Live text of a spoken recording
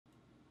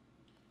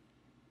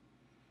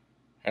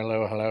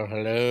Hello, hello,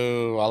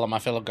 hello, all of my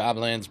fellow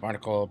goblins.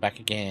 Barnacle back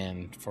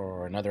again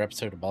for another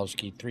episode of Baldur's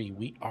Gate 3.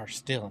 We are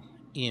still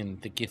in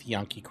the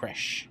Githyanki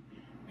creche,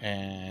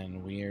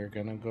 and we're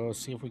gonna go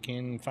see if we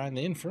can find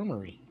the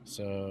infirmary.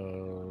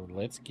 So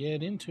let's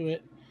get into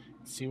it,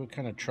 see what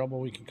kind of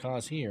trouble we can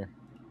cause here.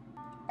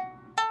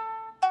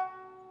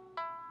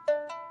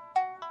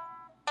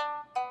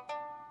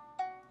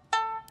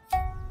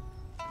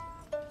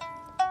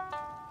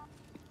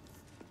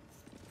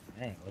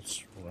 Alright,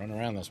 let's run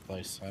around this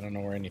place. I don't know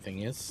where anything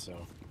is,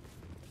 so...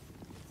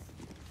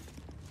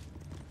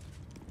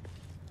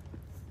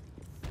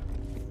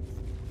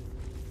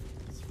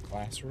 It's a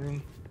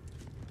classroom.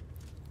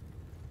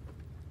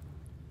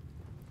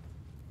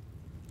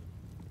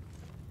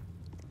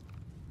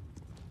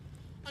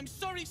 I'm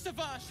sorry,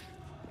 Savage!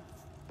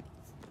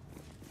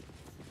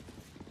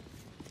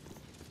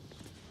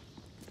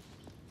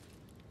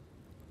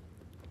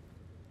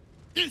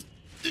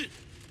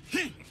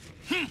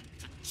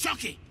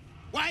 Shocky!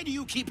 Why do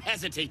you keep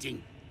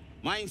hesitating?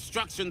 My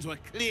instructions were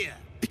clear.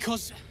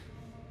 Because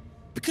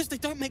they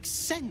don't make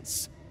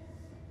sense.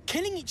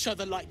 Killing each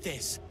other like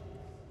this.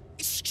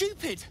 It's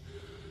stupid.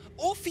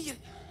 Awful.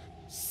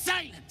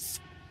 Silence!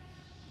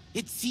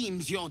 It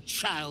seems your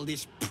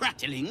childish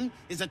prattling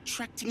is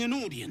attracting an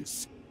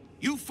audience.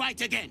 You fight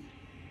again.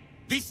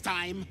 This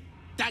time,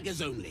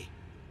 daggers only.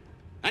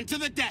 And to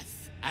the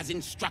death, as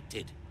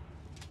instructed.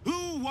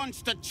 Who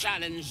wants to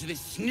challenge this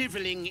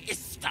sniveling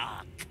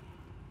Istark?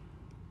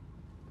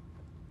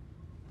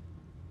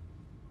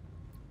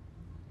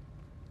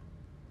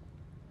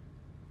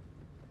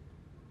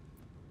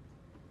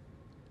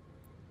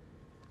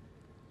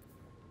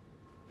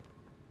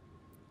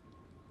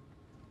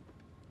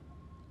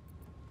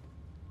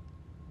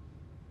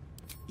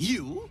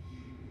 You?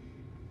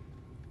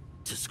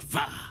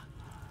 Tuskva.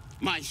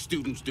 My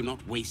students do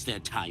not waste their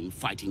time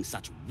fighting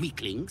such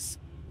weaklings.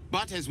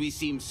 But as we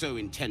seem so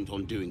intent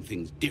on doing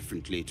things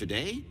differently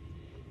today,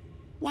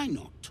 why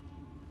not?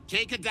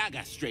 Take a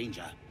dagger,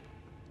 stranger.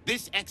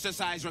 This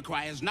exercise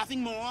requires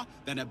nothing more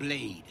than a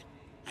blade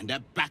and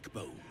a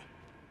backbone.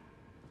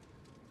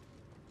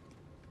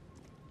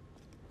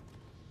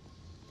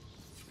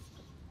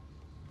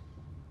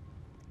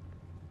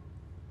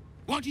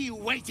 What are you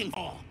waiting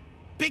for?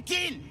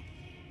 Begin!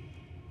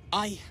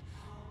 I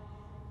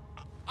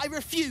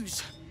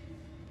refuse.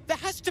 There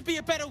has to be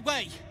a better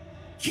way.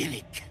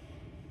 Gillick.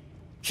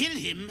 Kill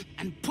him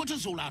and put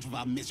us all out of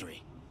our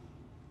misery.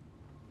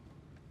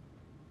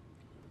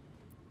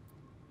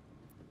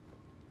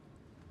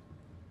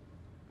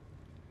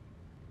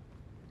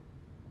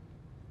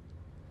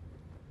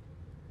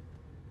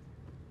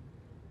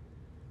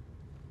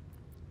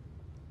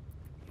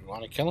 You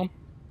want to kill him?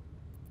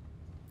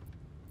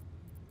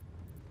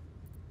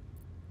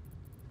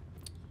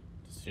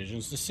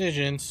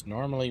 Decisions.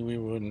 Normally we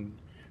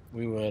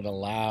would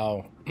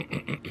allow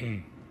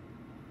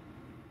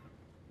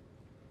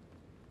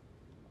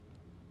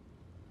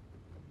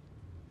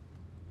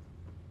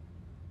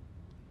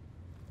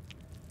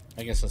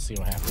I guess let's see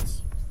what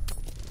happens.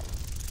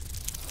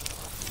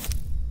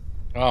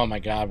 Oh my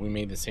god, we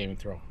made the saving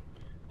throw.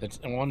 That's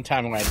one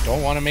time when I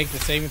don't want to make the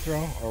saving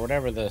throw, or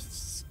whatever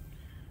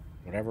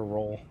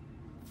roll.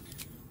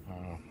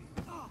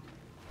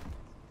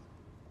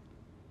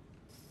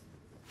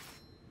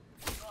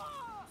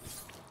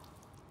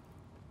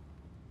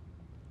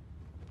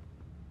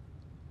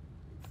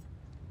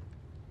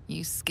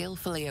 You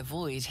skillfully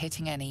avoid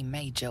hitting any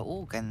major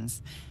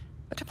organs,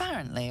 but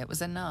apparently it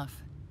was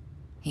enough.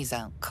 He's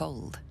out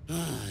cold.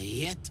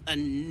 Yet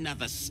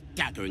another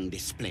staggering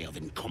display of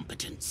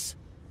incompetence.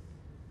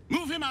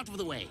 Move him out of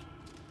the way.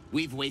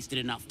 We've wasted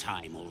enough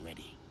time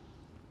already.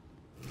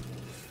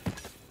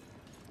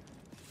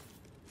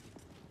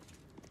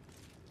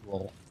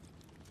 Lol.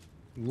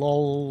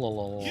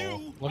 Lol.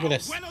 You Look are at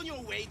this. well on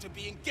your way to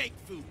being gate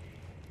food.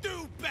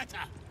 Do better.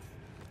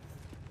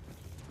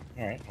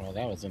 Alright, well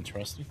that was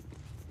interesting.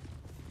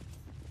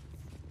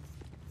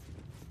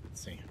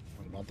 Let's see.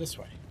 What about this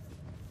way?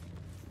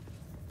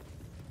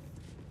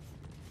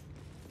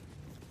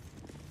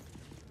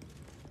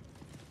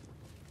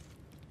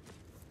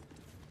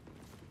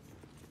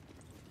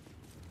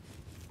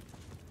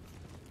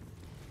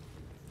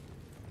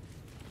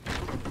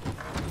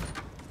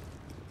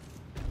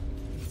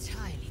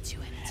 Entirely too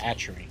empty.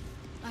 Hatchery.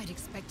 I'd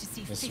expect to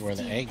see This is where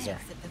the 15 eggs are.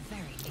 at the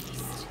very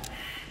least.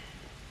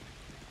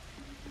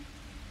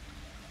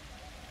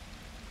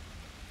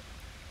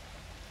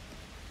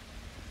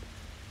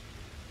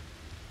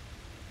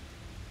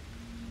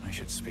 I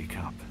should speak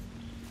up.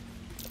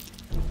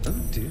 Oh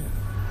dear.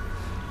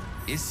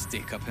 Is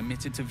Sticker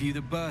permitted to view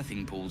the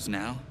birthing pools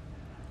now?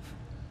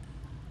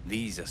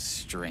 These are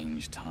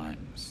strange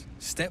times.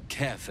 Step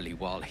carefully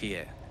while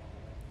here.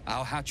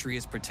 Our hatchery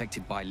is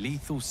protected by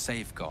lethal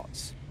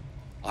safeguards.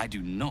 I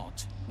do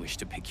not wish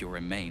to pick your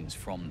remains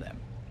from them.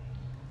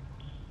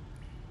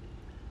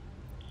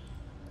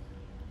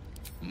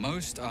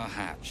 Most are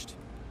hatched.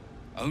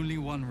 Only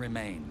one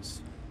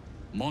remains,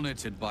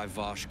 monitored by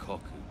Varsh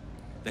Koku,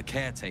 the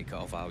caretaker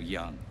of our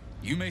young.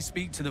 You may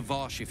speak to the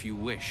Varsh if you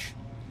wish.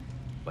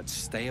 but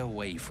stay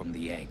away from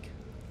the egg.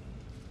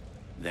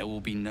 There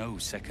will be no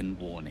second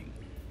warning.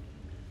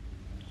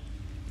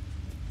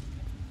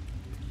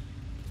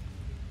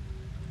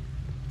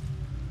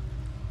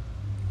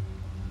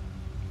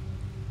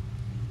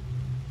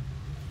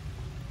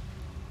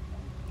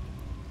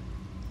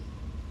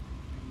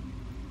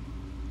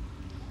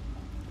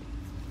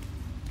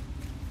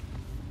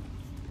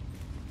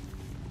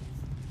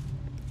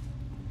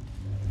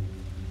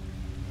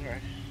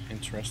 Alright,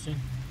 interesting.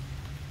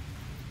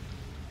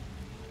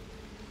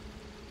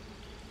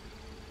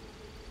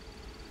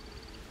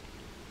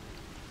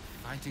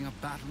 Fighting a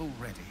battle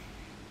already,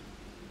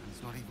 and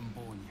it's not even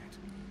born yet.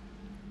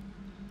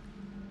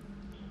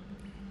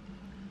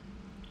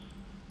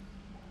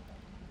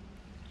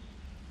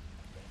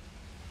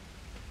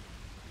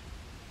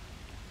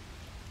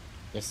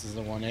 This is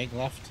the one egg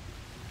left.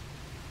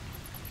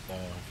 So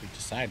if we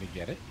decide to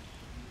get it,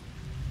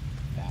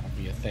 that'll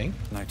be a thing.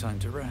 No time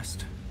to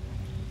rest.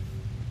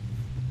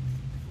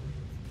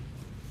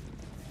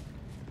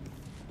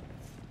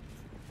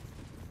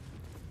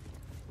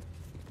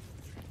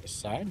 This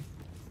side.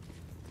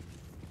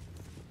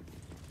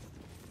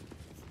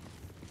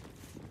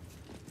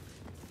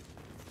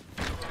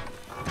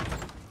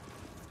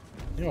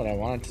 You know what I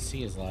wanted to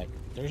see is like,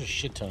 there's a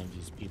shit ton of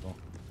these people,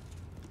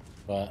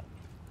 but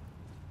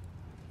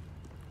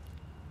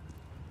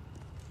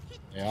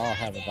they all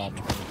have about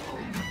 20.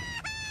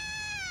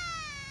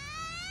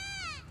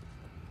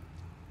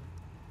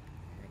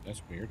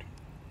 That's weird.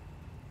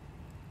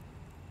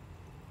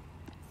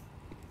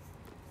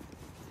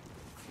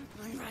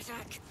 On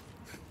Razak.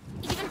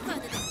 Even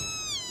further than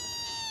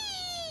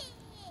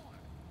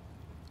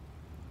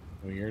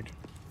Weird.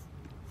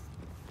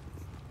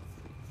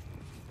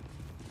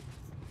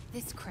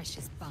 this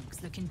Cresh's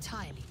bunks look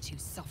entirely too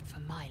soft for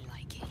my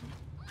liking.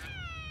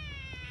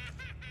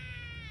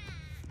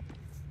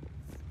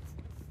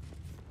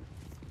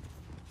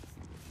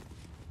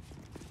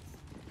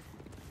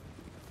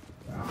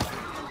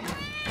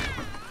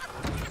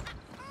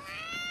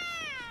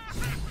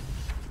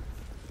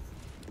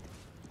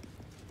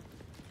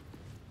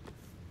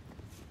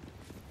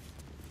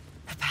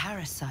 A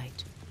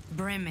parasite,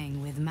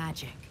 brimming with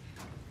magic.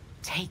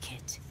 Take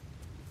it.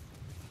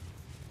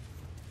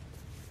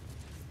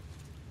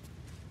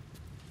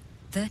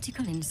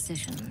 Vertical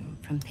incision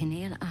from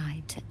pineal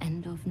eye to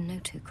end of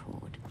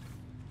notochord.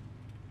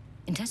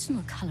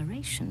 Intestinal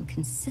coloration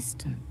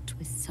consistent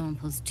with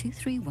samples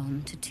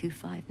 231 to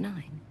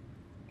 259.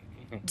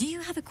 Do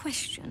you have a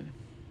question?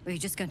 Or are you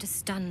just going to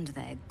stand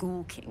there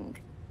gawking?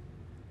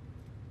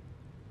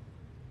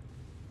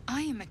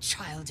 I am a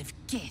child of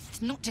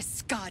Gith, not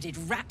discarded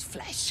rat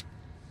flesh.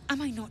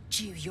 Am I not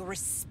due your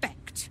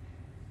respect?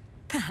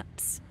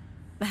 Perhaps.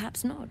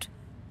 Perhaps not.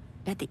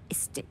 Let the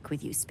istic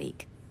with you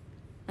speak.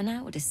 And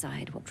I will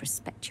decide what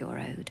respect you're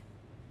owed.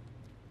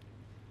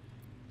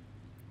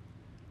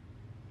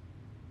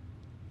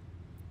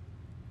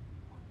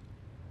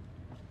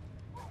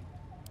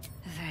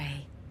 A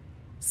very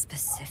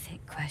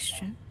specific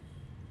question.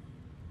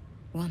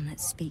 One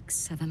that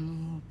speaks of a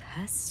more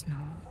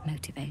personal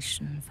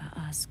motivation for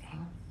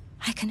asking.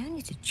 I can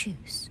only to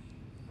choose.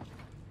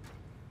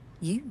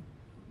 You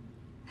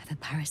have a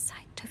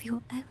parasite of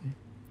your own.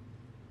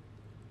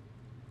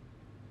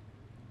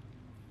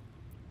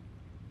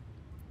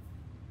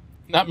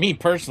 Not me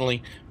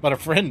personally, but a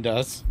friend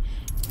does.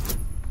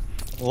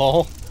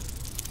 Lol.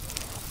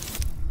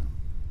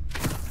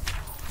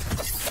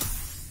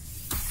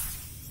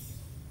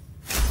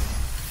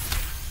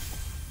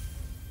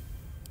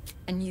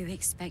 And you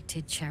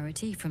expected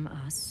charity from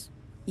us?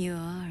 You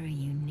are a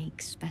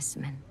unique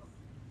specimen.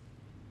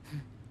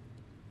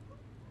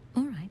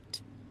 All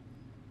right.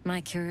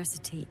 My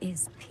curiosity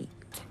is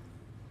piqued.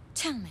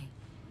 Tell me,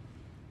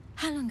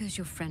 how long has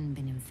your friend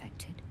been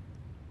infected?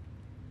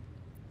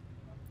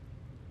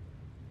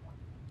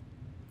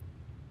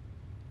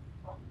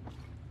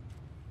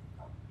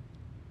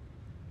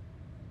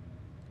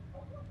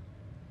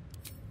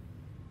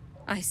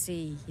 I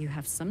see you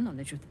have some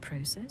knowledge of the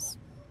process.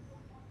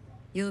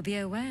 You'll be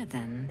aware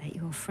then that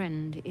your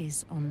friend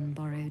is on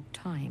borrowed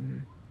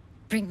time.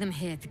 Bring them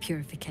here for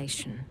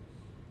purification.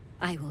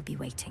 I will be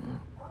waiting.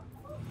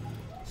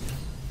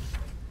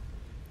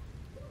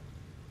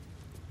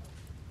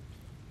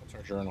 What's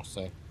our journal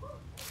say?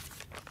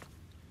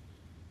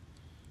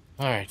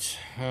 Alright.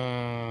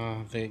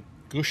 The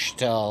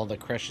Gushtel, the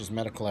Cresh's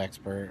medical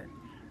expert,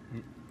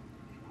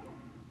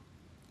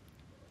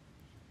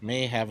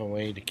 may have a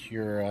way to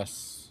cure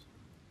us.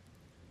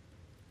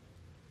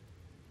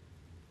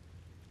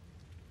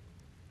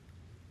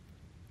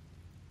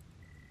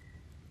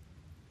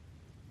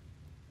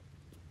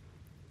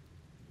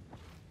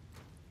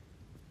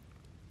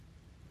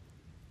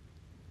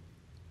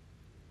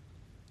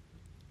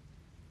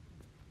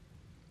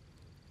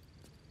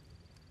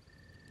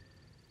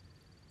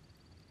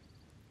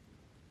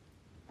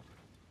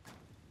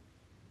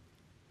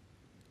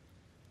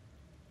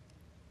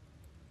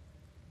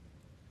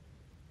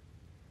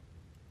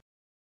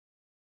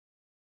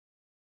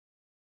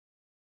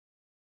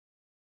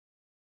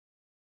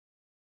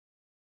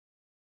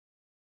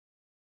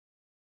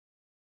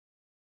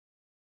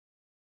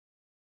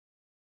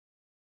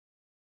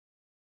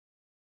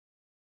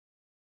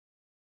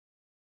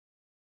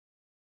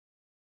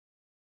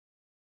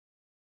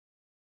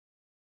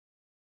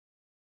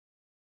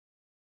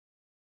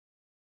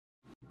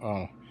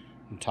 Oh,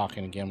 I'm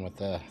talking again with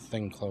the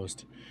thing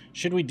closed.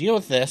 Should we deal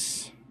with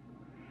this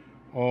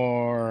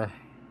or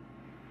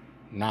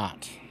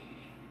not?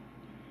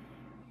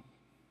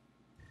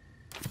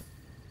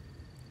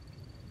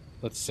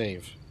 Let's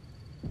save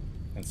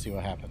and see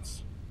what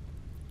happens.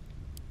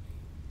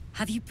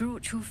 Have you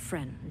brought your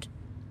friend?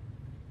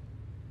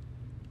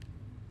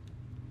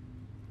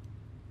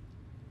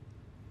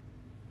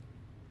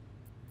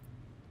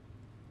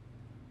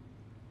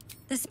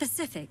 The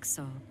specifics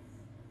are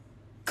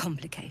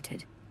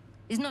complicated.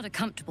 It's not a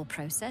comfortable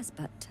process,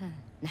 but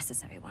a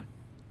necessary one.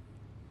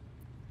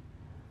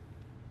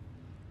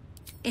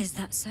 Is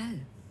that so?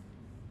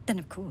 Then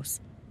of course,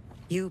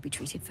 you'll be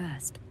treated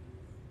first.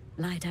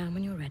 Lie down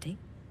when you're ready.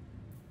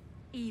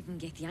 Even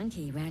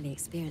Githyanki rarely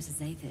experiences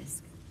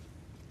Aethys.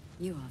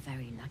 You are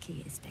very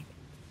lucky, Istik.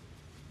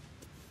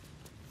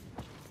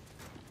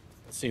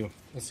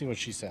 Let's see what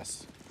she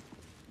says.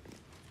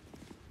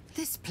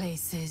 This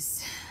place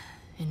is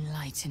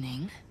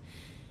enlightening.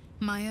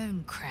 My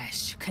own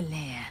creche,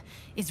 Kalir,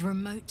 is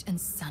remote and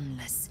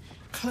sunless,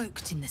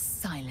 cloaked in the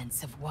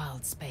silence of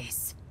wild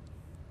space.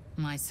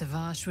 My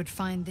Savage would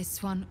find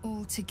this one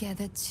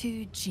altogether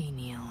too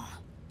genial.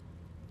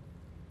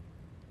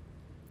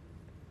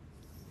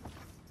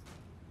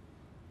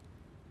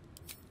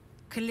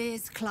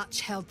 Kalir's clutch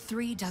held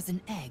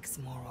 36 eggs,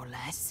 more or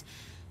less,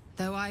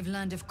 though I've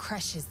learned of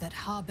creches that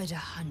harbored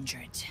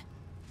 100.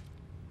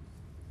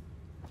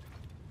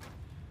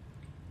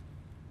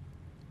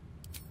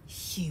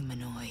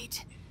 Humanoid.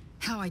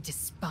 How I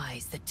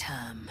despise the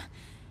term.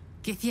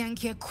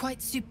 Githyanki are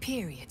quite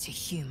superior to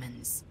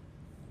humans.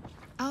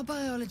 Our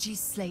biology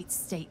slates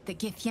state that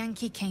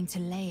Githyanki came to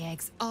lay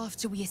eggs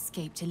after we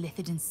escaped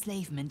illicit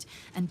enslavement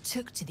and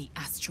took to the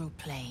astral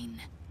plane.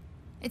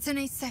 It's an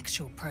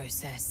asexual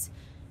process,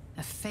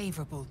 a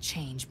favorable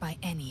change by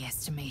any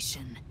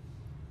estimation.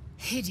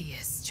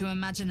 Hideous to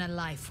imagine a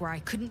life where I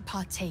couldn't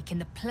partake in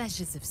the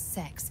pleasures of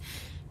sex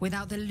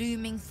without the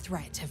looming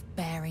threat of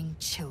bearing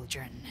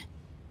children.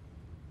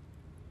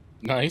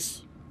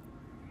 Nice.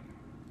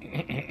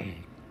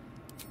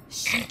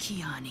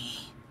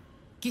 Shikiani.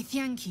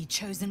 Githyanki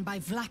chosen by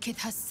Vlaakith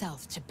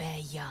herself to bear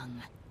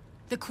young.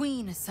 The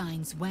Queen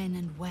assigns when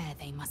and where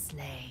they must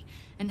lay,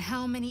 and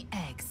how many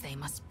eggs they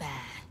must bear.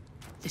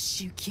 The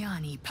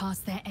Shukiani pass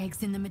their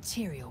eggs in the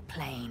material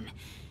plane.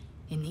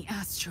 In the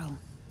astral,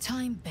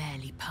 time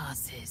barely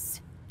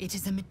passes. It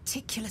is a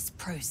meticulous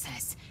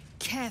process,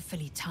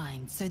 carefully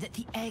timed so that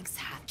the eggs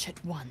hatch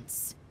at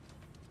once.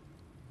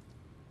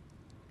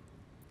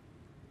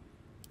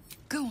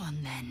 Go on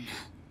then.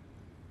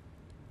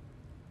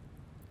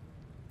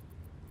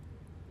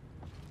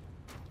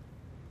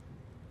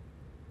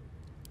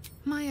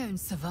 My own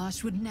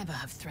Savage would never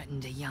have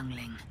threatened a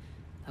youngling.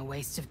 A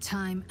waste of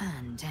time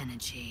and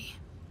energy.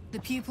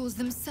 The pupils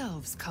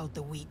themselves culled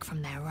the weak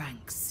from their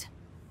ranks.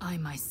 I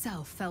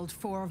myself felled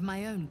 4 of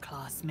my own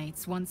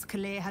classmates once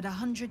Kalir had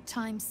 100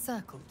 times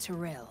circled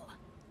Tyrell.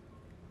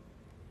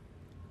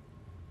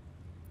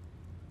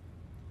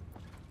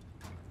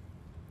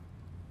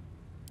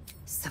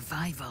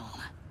 Survival.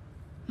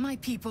 My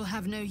people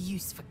have no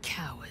use for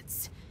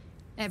cowards.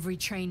 Every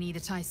trainee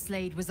that I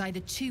slayed was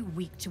either too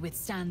weak to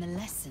withstand the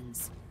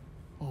lessons,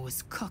 or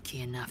was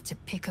cocky enough to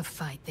pick a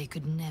fight they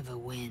could never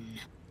win.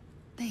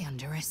 They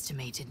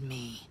underestimated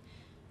me,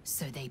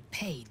 so they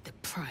paid the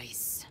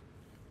price.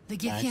 The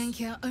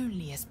Githyanki are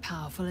only as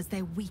powerful as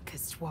their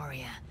weakest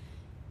warrior.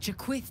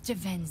 Jaquith de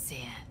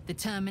Venzir, the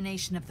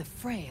termination of the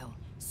frail,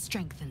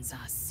 strengthens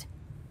us.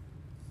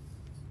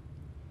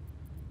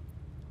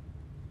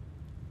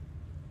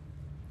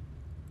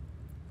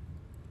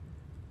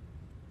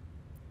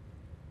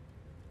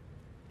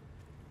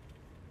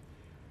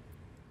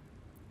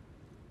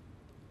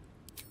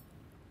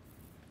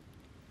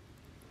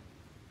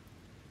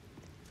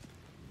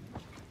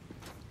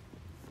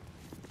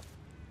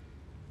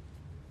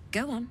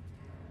 Go on.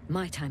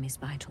 My time is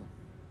vital.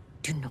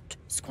 Do not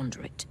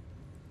squander it.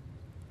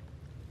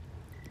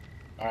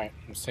 Alright,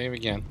 let's save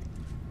again.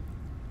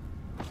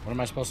 What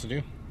am I supposed to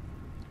do?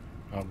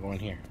 I'll go in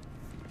here.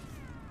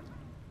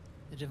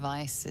 The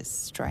device is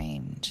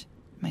strange,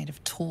 made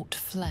of taut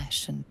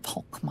flesh and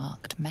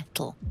pockmarked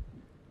metal.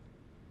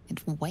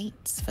 It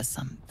waits for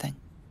something.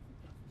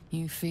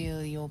 You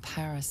feel your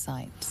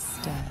parasite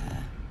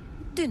stir.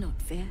 Do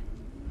not fear.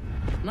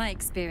 My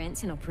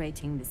experience in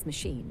operating this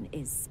machine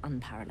is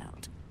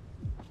unparalleled.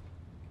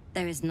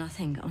 There is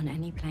nothing on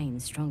any plane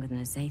stronger than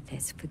a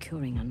Aethys for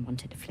curing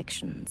unwanted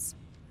afflictions.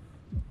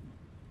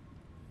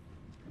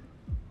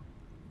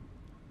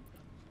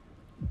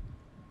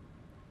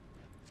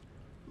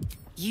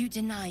 You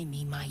deny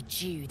me my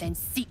due, then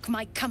seek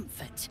my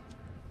comfort.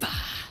 Bah!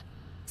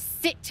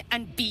 Sit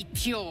and be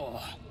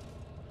pure!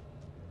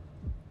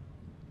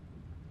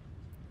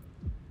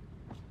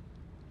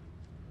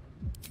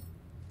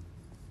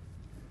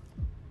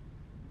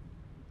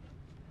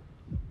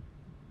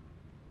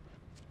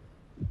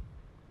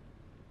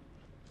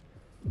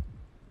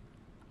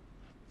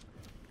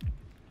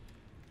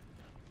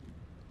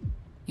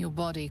 Your Your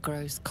body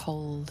grows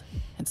cold,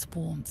 its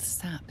warmth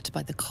sapped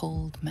by the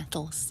cold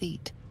metal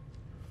seat.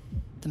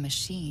 The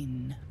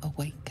machine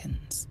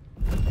awakens.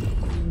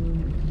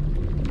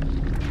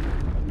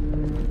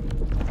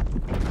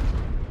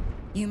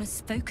 You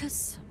must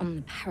focus on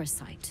the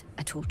parasite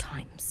at all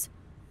times.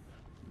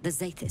 The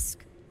Zaithisk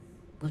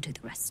will do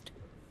the rest.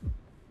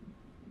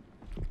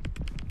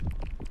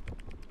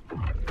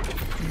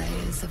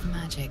 Layers of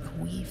magic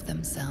weave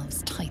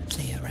themselves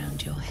tightly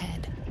around your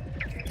head.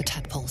 The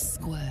tadpole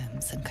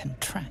squirms and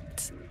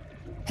contracts.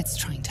 It's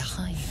trying to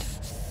hide.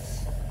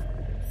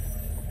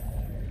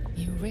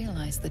 You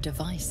realize the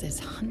device is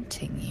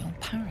hunting your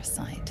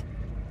parasite,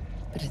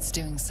 but it's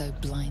doing so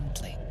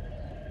blindly.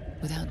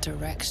 Without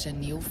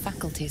direction, your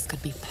faculties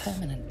could be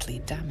permanently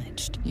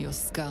damaged. Your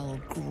skull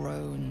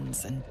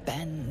groans and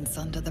bends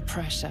under the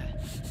pressure.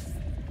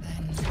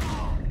 Then,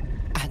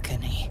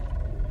 agony.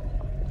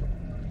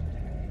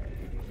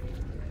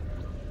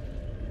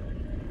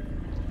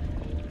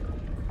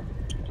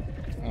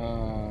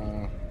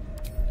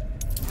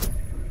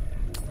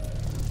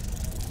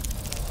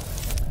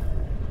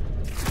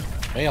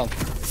 Failed.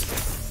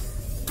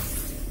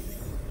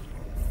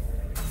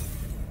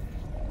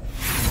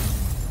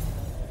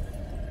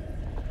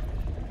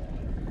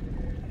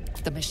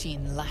 The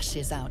machine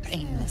lashes out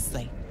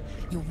aimlessly.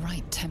 Your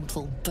right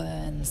temple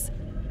burns,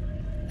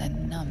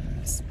 then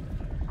numbs.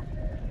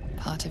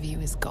 Part of you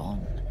is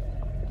gone.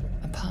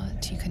 A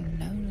part you can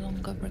no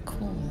longer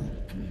recall.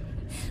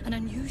 An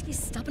unusually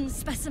stubborn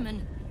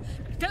specimen.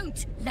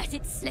 Don't let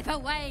it slip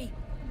away!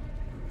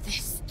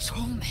 This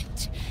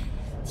torment.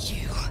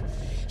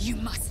 You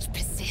must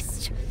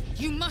persist.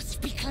 You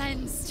must be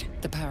cleansed.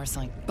 The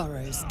parasite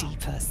burrows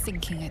deeper,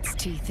 sinking its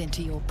teeth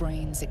into your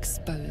brain's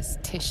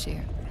exposed tissue.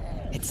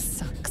 It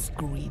sucks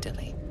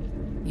greedily.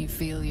 You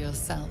feel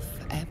yourself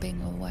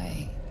ebbing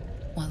away,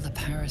 while the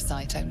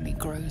parasite only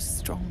grows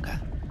stronger.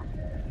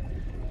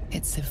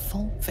 It's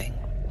evolving.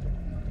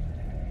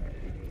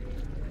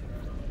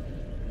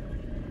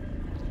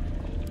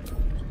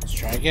 Let's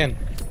try again.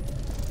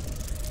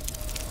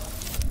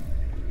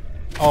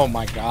 Oh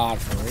my god,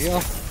 for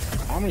real?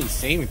 How many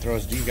saving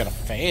throws do you gotta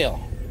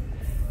fail?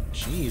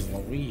 Jeez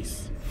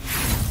Louise.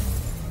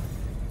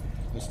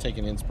 Let's take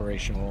an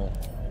inspiration roll.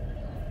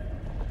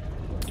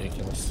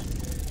 Ridiculous.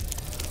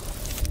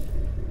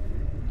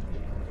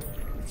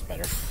 It's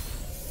better.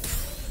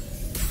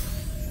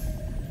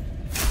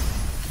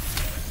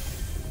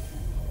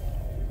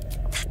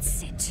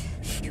 That's it.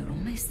 You're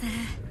almost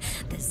there.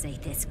 The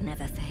Zaithisk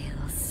never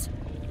fails.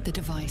 The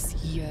device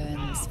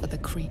yearns for the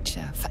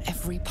creature, for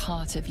every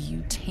part of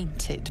you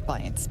tainted by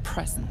its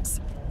presence.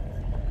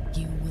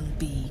 You will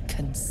be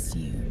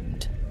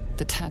consumed.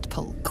 The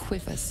tadpole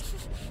quivers.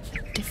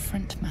 A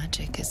different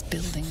magic is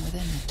building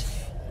within it.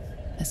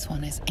 This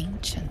one is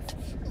ancient.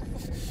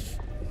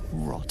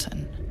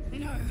 Rotten.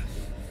 No.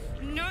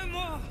 No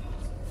more.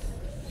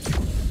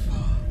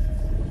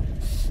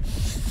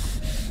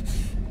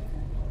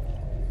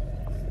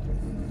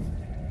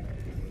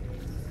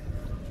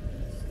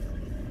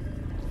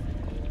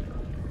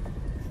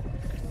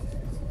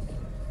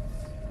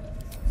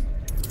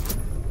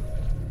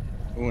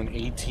 Ooh, an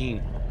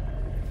 18.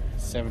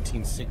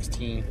 17,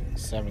 16,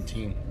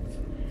 17.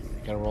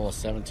 Gotta roll a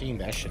 17.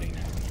 That shit ain't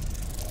happening.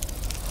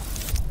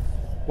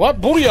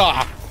 What?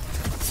 Booyah!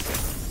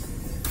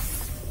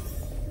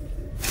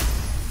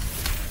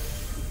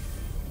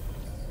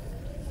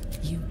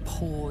 You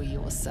pour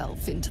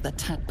yourself into the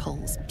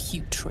tadpole's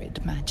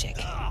putrid magic.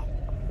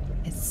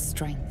 Its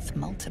strength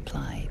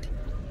multiplied.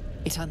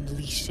 It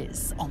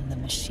unleashes on the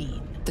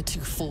machine. The two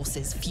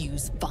forces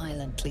fuse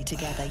violently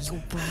together.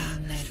 Your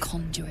brain their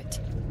conduit.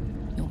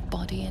 Your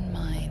body and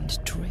mind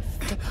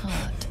drift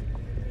apart.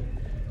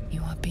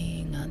 You are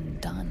being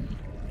undone.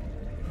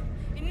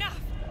 Enough!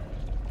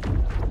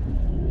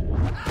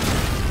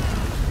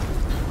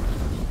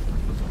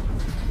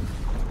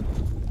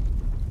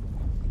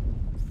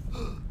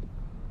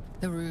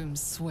 The room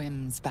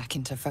swims back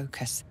into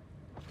focus.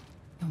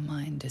 Your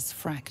mind is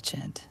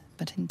fractured,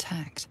 but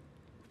intact.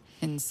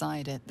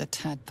 Inside it, the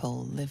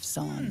tadpole lives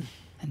on,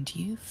 and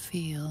you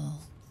feel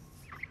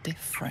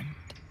different.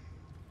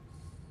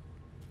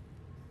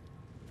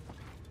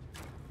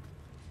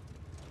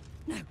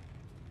 No!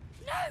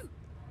 No!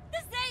 The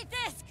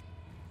Zaithisk!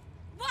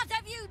 What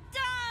have you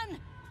done?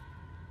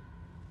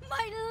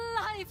 My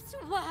life's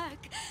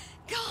work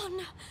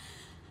gone.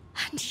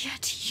 And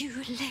yet you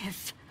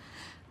live.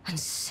 And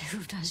so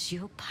does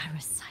your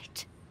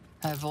parasite.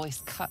 Her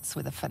voice cuts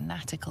with a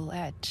fanatical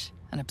edge,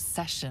 an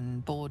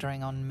obsession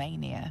bordering on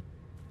mania.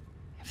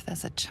 If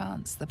there's a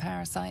chance the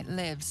parasite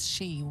lives,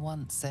 she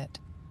wants it.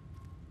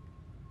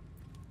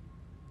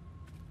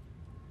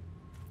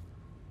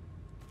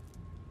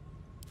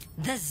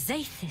 The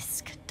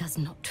Zaithisk does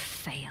not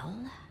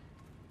fail.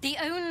 The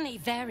only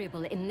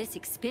variable in this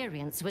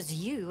experience was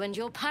you and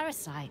your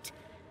parasite.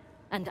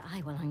 And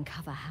I will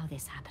uncover how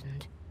this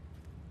happened.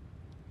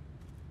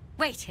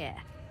 Wait here.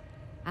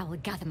 I will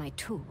gather my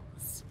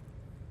tools.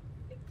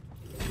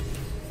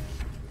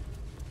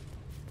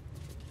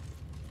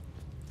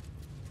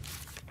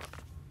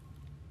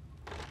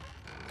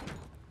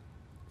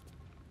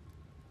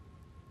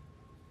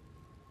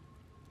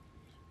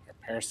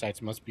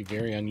 Parasites must be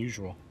very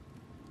unusual.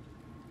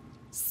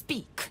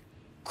 Speak.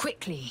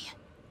 Quickly.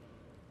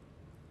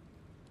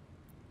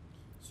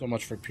 So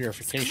much for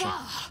purification.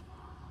 Skvar!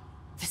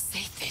 The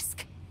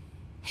Sathisk.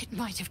 It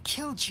might have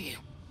killed you.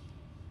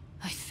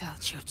 I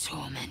felt your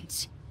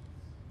torment.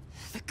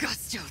 The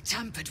Gustil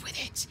tampered with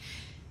it.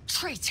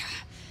 Traitor.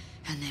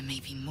 And there may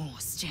be more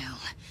still.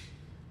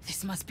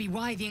 This must be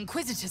why the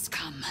Inquisitors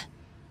come.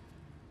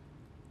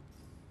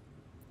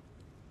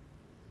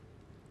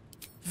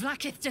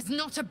 Vlaakith does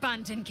not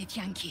abandon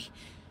Githyanki.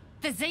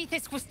 The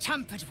Zaithis was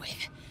tampered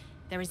with.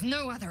 There is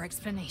no other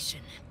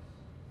explanation.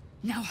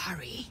 Now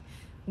hurry.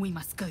 We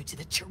must go to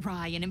the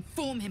Chirai and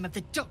inform him of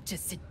the Doctor's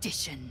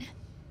sedition.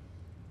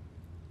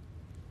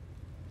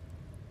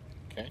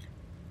 Okay.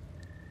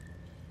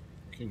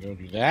 We can go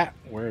do that.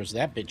 Where is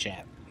that bitch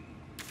at?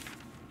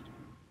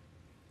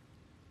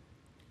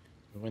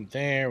 We went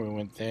there, we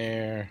went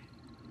there.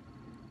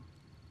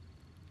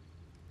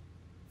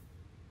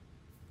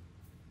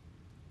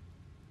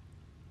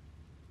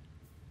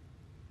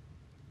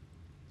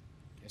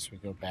 Guess we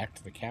go back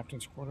to the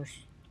captain's quarters.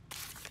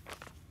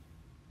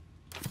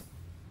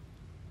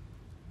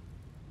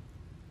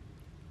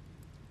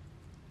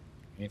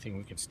 Anything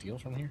we can steal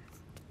from here?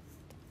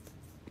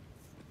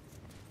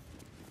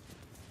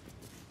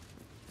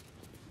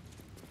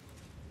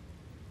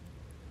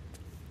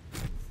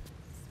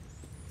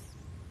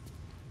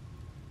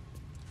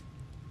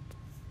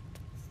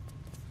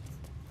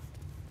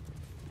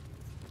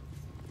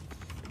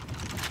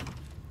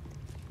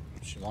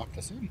 She locked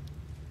us in.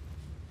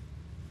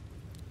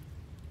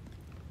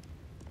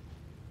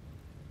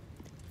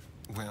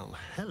 Well,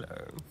 hello.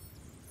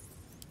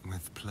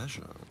 With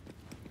pleasure.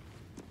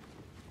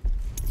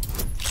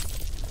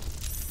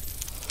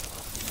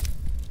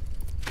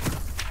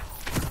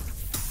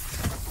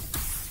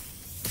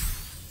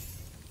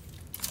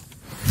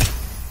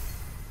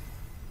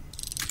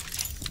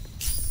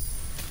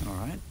 All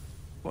right.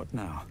 What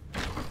now?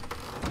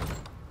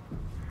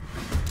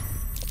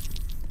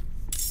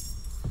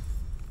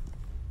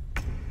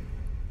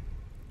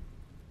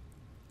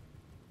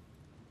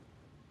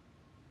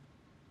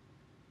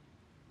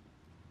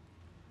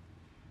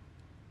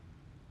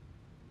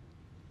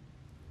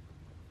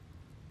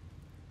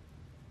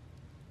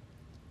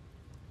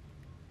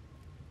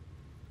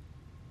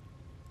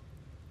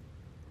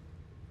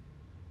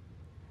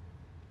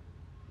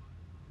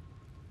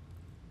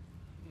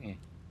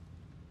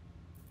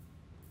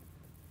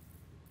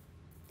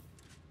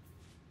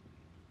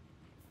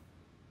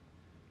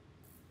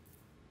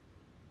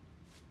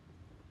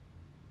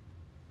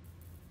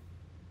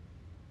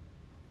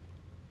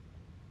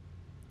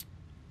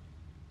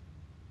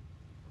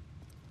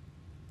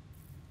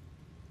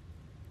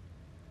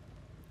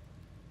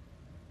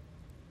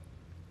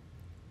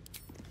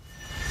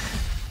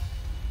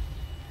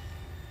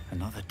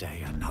 Another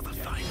day, another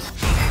fight.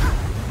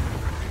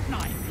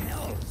 9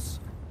 hells!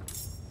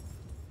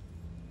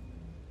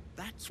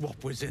 That's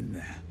what was in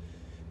there.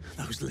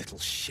 Those little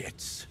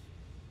shits.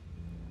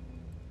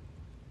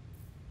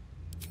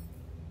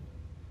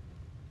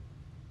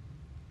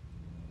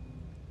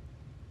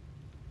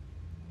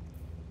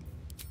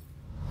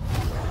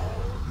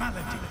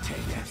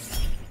 Maledictator.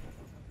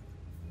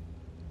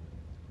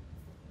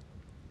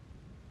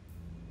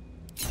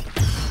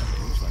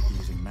 Feels like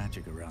using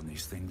magic around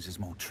these things is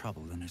more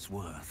trouble than it's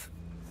worth.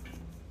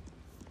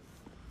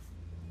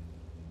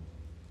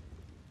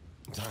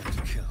 Time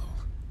to kill.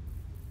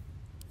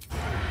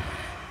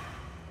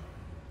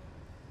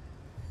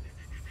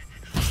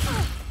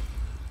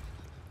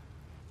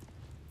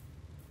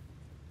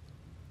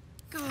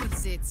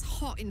 Gods, it's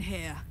hot in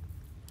here.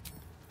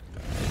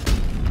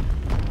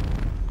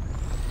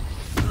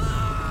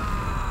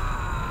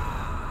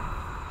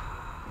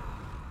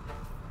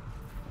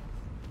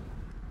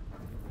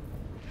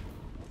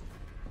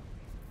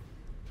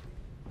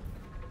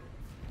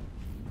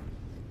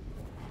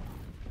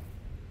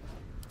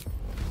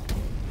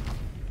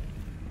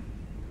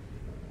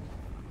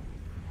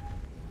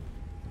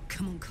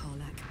 Come on,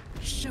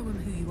 Karlach. Show him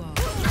who you are.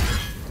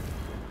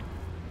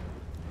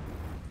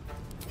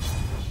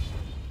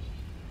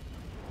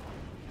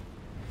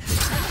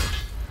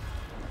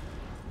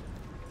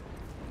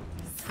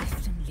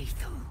 Swift and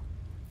lethal.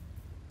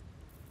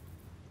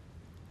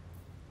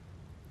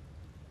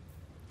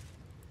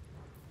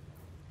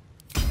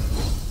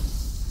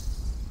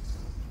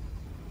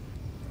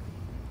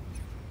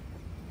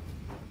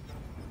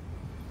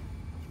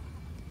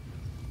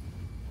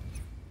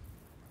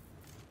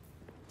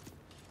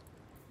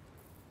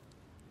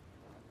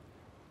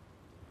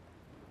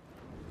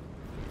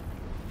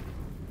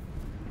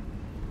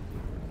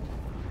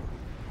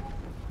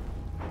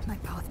 My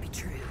path be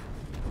true.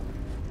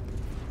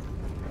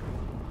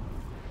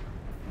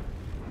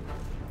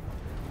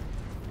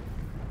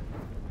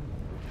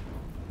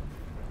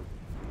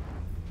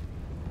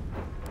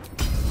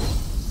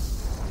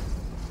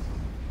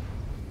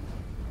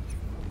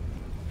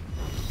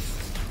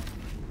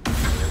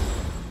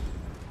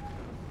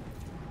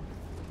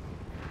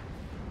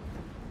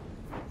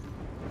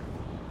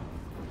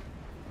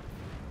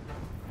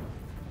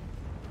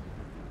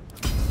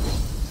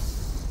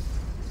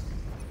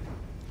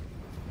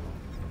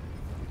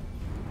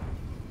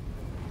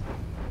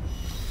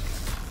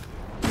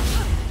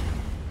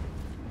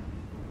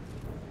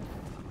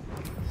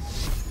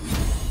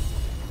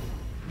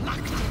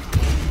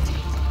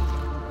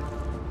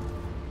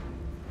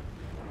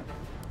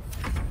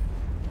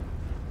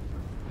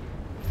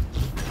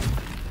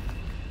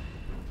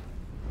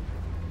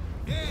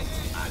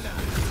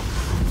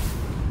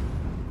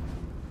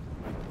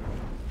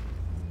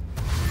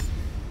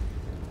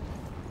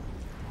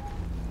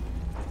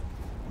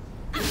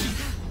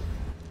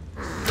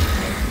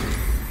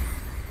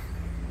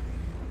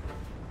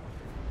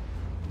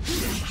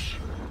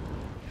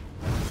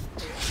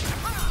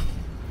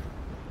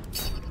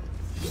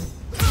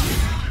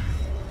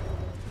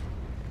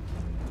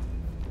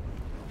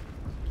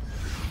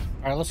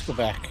 Alright, let's go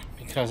back,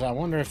 because I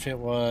wonder if it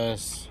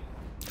was...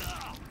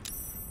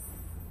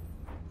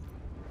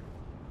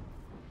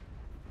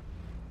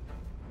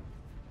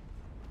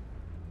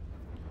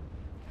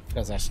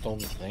 because I stole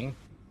the thing.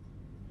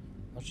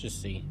 Let's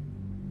just see.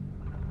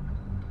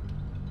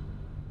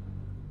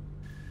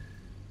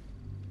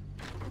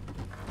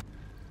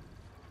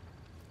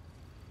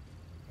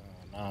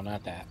 No,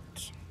 not that.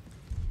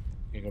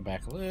 You go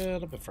back a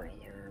little bit further.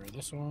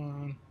 This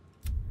one.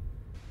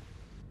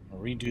 I'll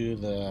redo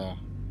the...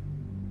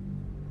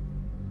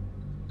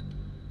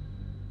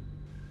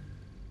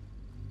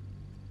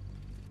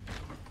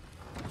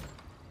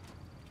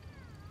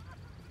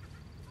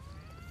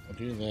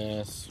 We'll do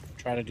this.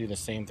 Try to do the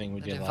same thing we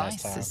did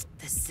last time.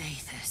 The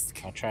Zaithus.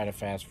 I'll try to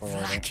fast forward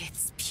it.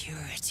 Blackith's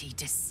purity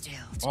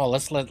distilled. Oh,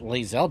 let's let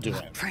Lae'zel do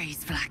it.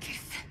 Praise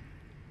Blackith.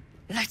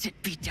 Let it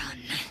be done.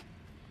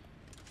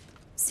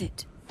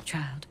 Sit,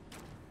 child.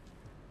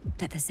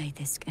 Let the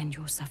Zaithis end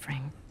your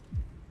suffering.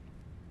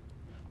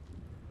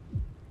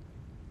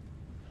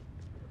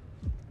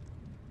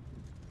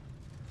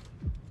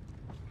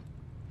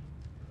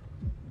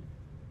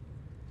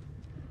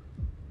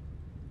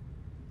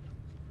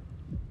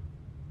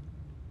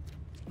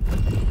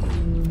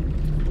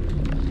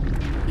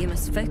 You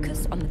must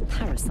focus on the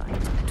parasite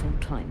at all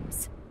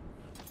times.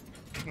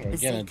 We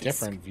get a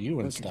different view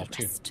and stuff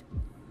too.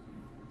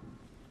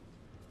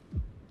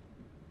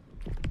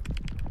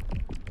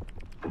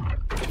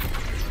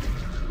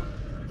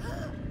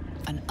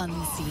 An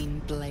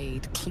unseen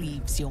blade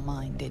cleaves your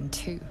mind in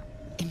two.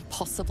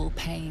 Impossible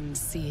pain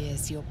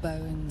sears your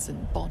bones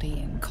and body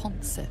in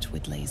concert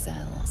with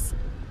Lae'zel's.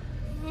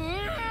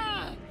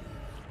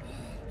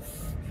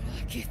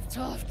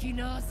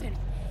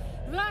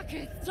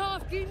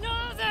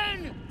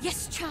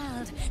 Yes,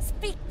 child.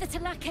 Speak the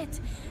Talakit.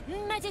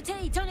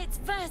 Meditate on its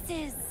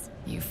verses.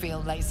 You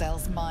feel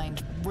Lae'zel's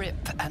mind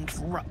rip and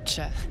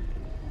rupture.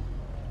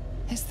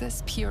 Is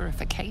this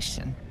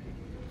purification?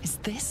 Is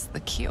this the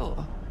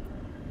cure?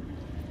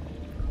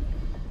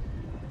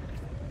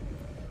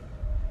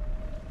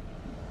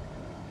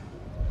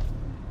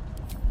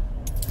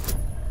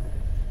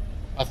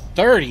 A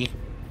 30?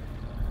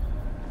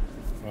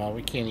 Well,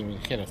 we can't even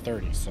hit a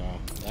 30, so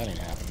that ain't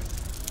happening.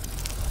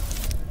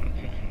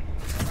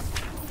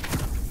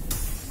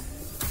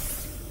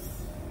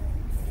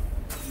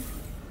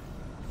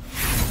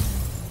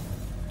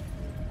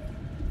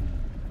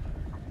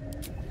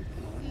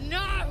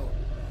 No!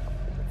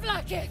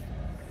 Blackith!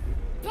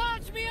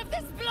 Purge me of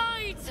this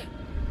blight!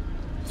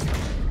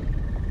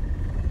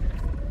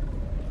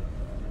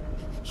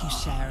 You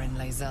share in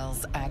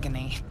Lae'zel's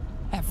agony.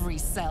 Every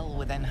cell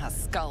within her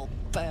skull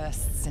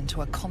bursts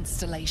into a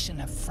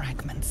constellation of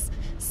fragments,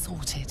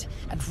 sorted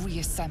and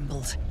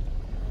reassembled.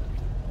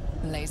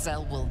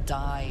 Lae'zel will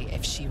die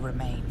if she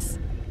remains.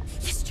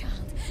 Yes,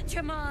 child.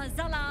 Jamar,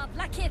 Zala,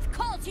 Blackith,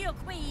 call to your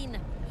queen.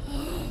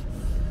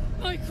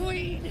 My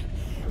queen!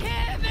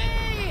 Hear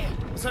me!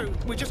 So,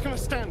 we're just gonna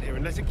stand here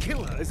and let it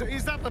kill her? Is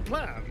that the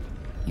plan?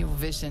 Your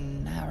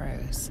vision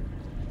narrows.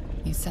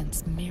 You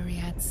sense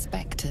myriad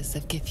specters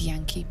of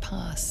Githyanki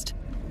past.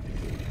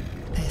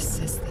 This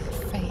is their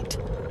fate.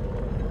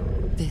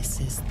 This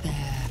is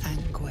their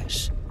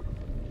anguish.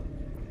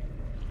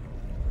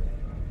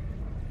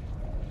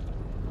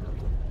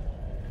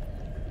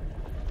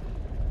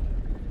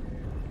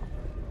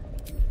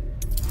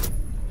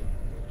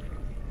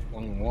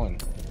 One.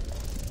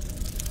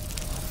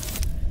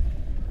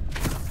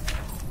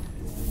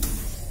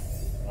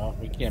 Well,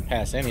 we can't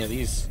pass any of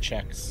these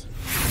checks.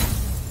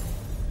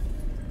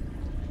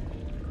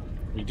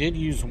 We did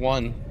use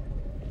one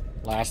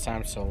last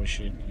time, so we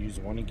should use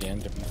one again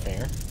to be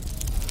fair.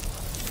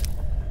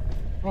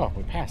 Oh,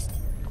 we passed.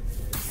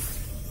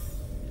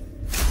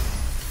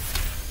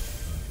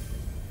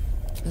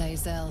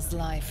 Lae'zel's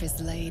life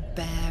is laid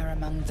bare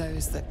among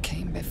those that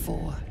came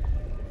before.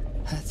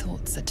 Her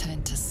thoughts are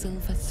turned to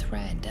silver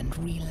thread and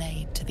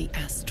relayed to the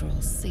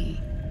astral sea.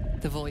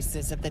 The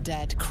voices of the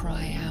dead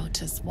cry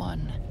out as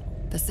one.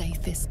 The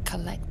Zaithis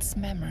collects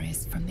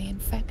memories from the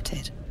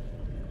infected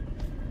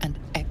and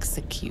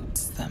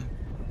executes them.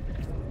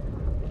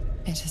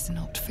 It is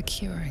not for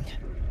curing.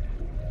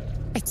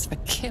 It's for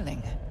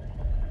killing.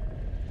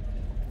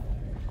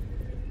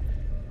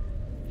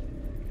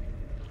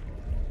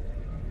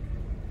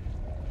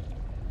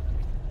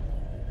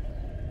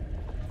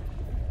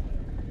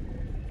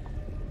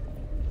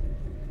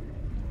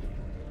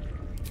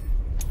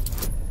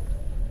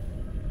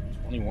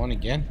 One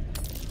again.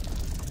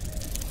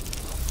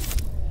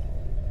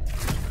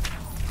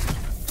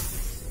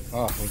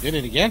 Oh, we did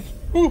it again?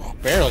 Whew,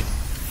 barely.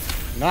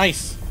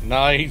 Nice.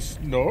 Nice.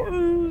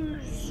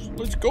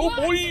 Let's go,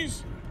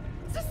 boys.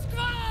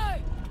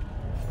 Subscribe!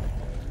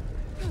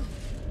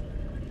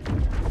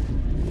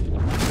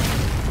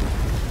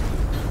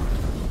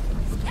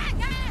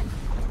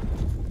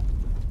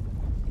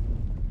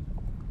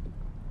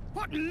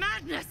 What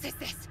madness is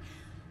this?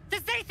 The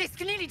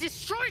Zaithis nearly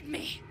destroyed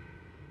me.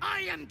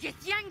 I am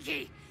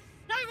Githyanki.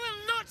 I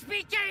will not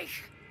be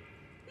Geich.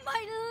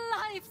 My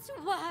life's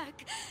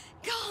work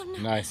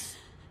gone. Nice.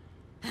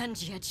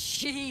 And yet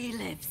she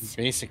lives.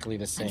 Basically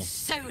the same. And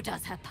so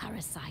does her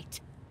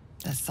parasite.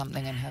 There's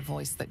something in her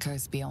voice that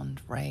goes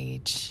beyond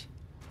rage.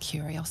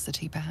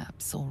 Curiosity,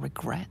 perhaps, or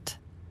regret.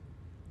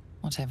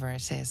 Whatever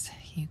it is,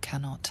 you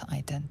cannot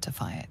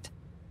identify it.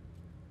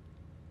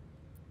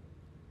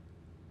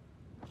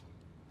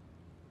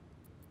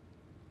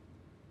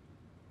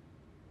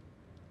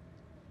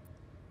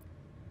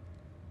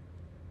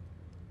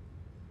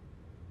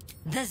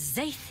 The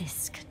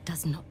Zaithisk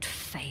does not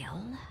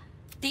fail.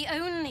 The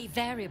only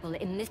variable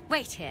in this...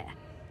 Wait here.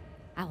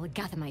 I will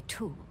gather my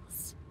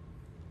tools.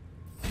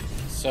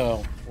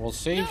 So, we'll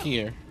save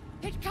here.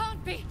 It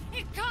can't be!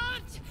 It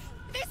can't!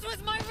 This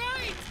was my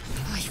right!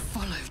 I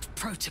followed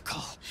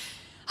protocol.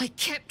 I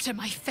kept to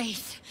my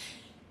faith.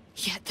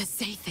 Yet the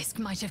Zaithisk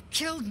might have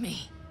killed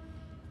me.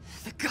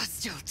 The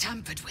Gustil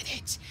tampered with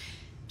it.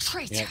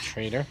 Traitor. Yeah,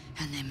 traitor.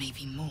 And there may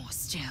be more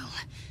still.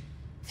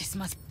 This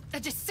must... a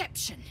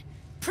deception.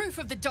 Proof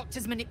of the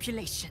Doctor's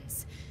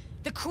manipulations.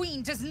 The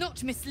Queen does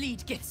not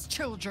mislead Gith's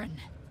children.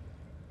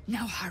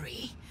 Now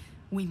hurry.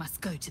 We must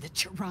go to the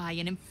Chirai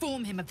and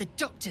inform him of the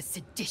Doctor's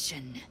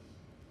sedition.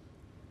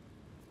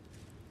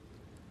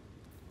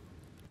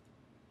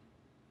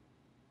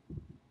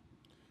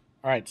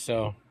 Alright,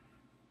 so...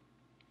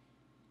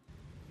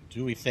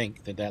 do we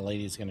think that that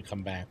lady is going to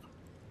come back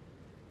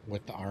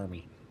with the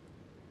army?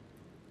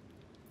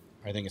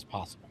 I think it's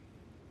possible.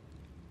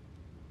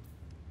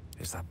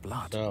 Is that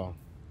blood? So...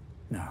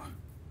 no.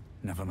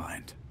 Never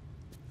mind.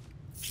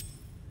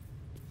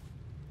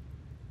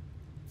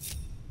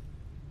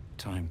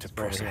 Time to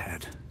press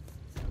ahead.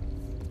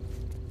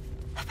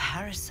 A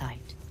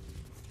parasite.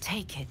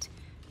 Take it.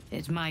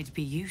 It might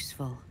be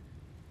useful.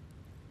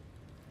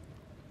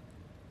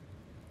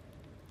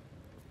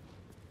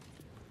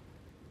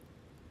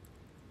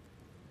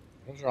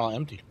 Those are all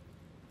empty.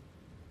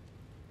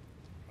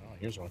 Oh,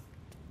 here's one.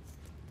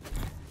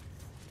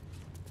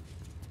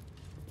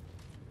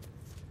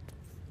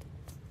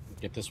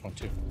 Get this one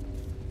too.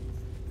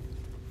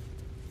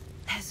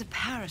 There's a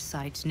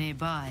parasite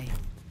nearby.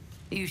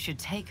 You should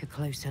take a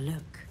closer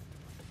look.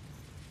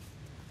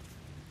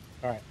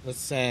 Alright, let's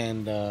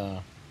send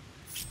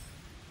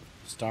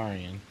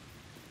Starion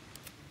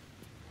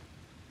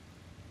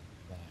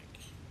like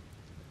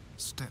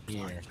Step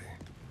here. lightly.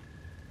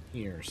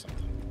 Here or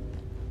something.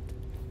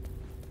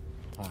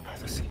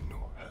 Neither seen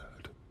nor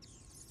heard.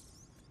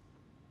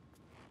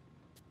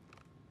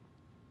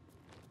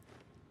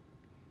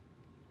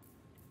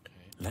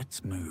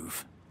 Let's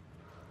move.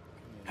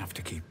 Have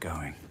to keep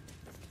going.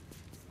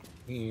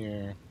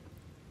 Here.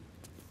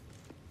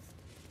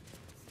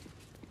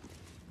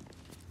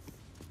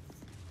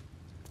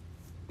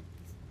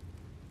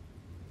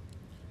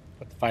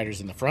 Put the fighters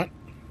in the front.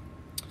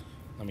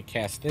 Let me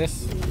cast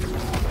this.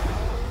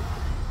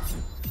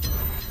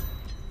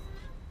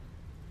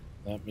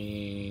 Let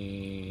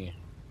me...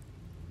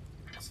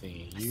 let's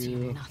see,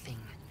 you nothing.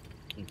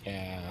 can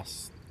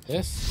cast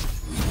this.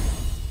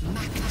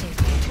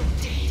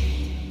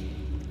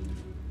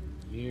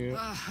 You...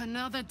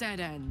 another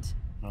dead end.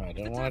 Oh, I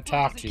don't The want to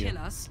tadpole talk to doesn't you. kill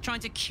us. Trying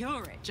to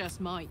cure it just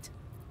might.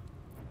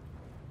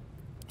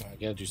 I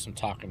gotta do some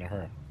talking to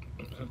her.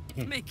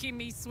 Making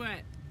me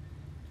sweat.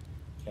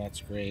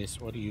 Cat's Grace,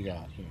 what do you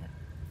got here?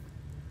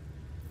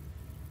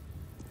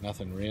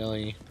 Nothing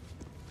really.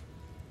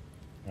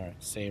 Alright,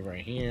 save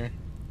right here.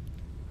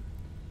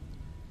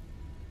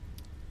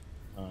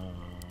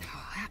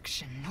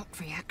 Action, not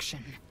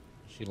reaction.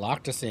 She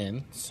locked us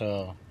in,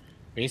 so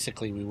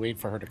basically we wait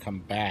for her to come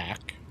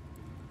back.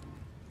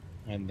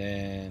 And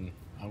then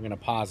I'm gonna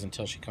pause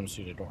until she comes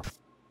through the door.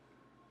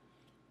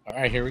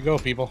 Alright, here we go,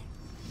 people.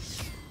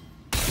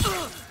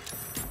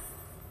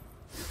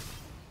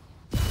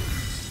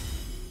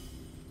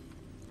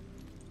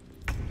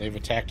 They've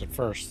attacked it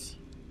first.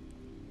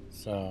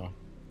 So...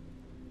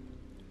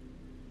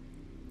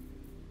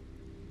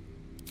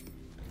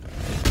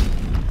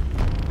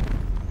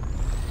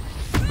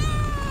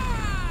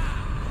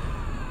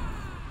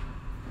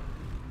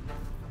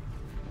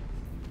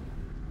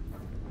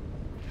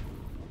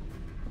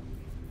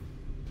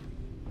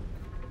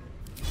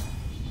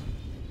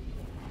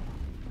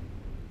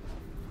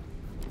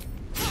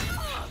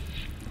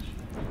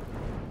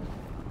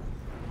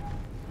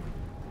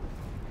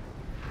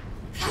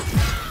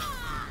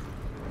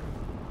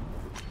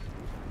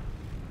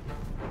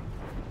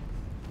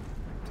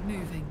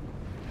 Moving.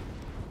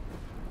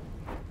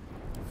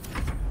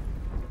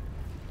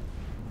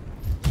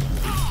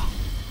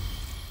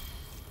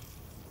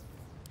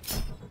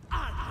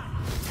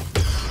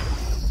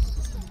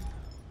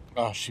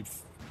 Oh, she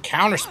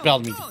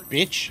counterspelled me, God.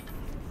 bitch.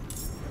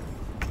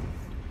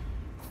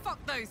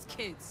 Fuck those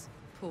kids.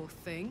 Poor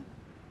thing.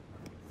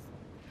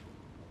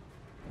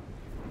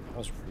 That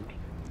was rude.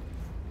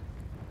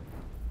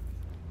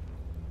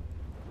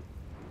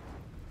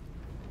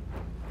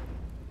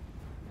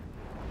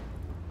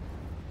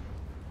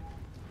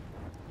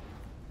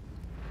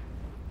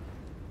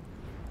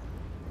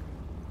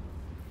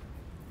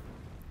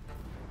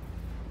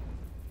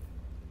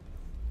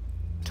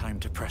 Time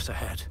to press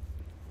ahead.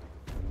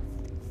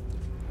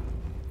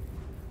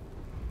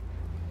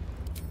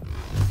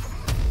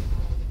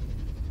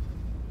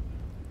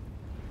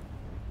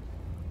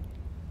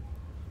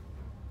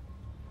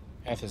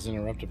 Path is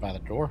interrupted by the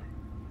door.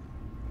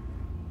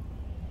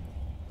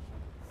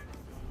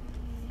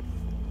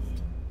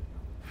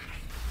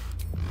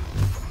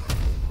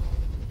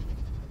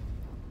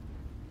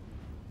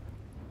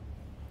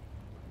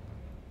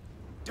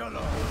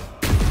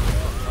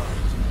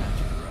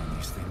 Magic around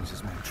these things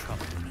is more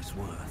trouble than it's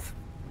worth.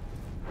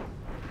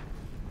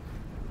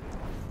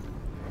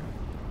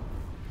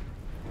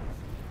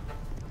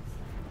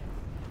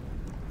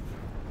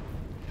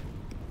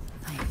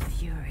 I am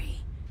fury.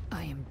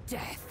 I am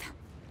death.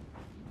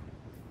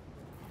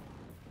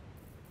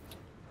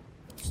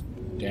 Let's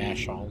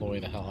dash all the way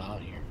the hell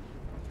out here.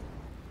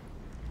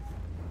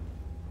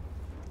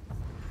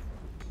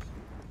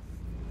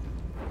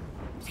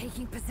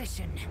 Taking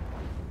position.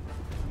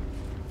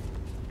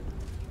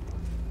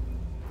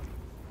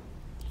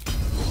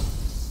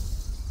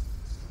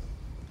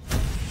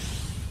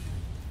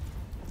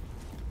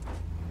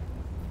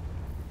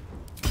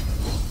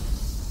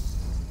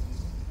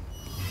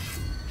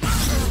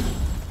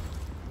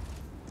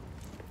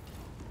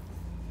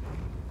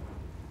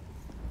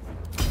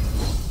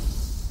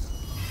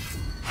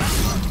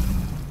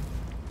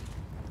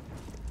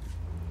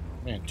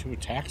 Man, 2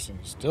 attacks and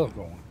he's still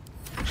going.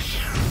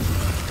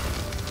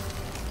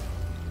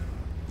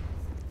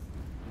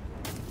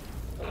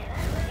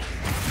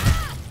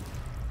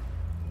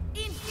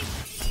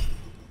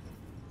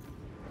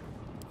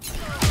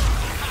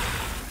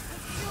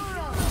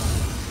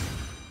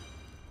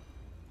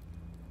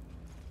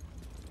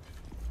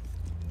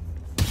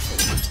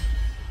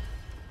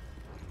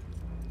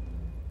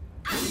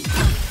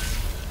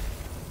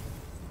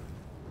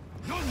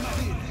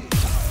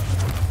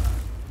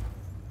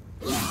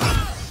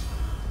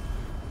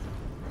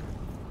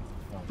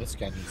 This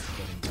guy needs to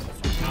get into the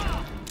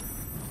fight.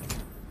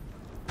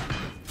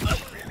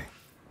 Really?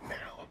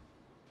 Now?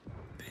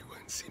 They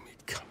won't see me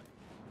coming.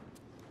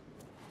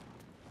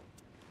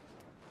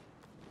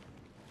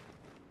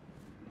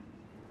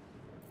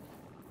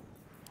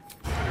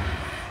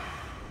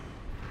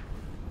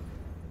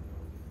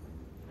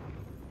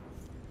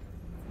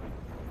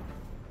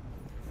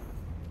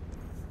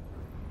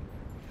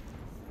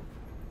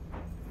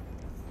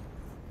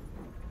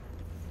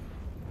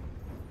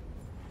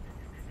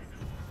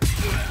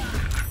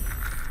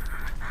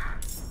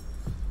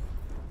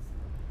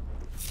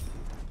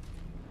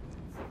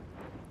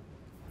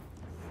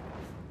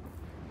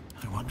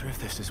 I wonder if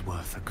this is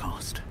worth the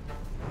cost.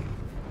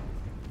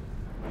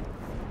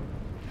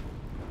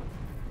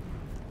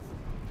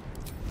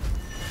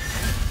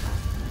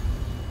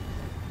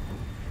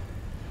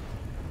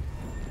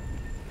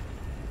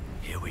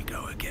 Here we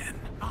go again.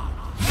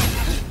 I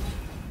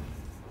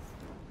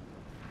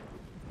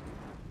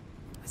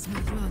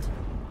smell blood.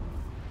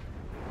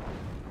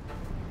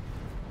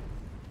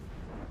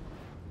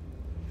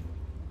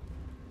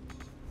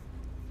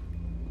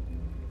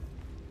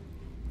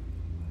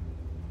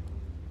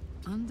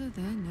 Under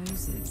their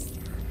noses.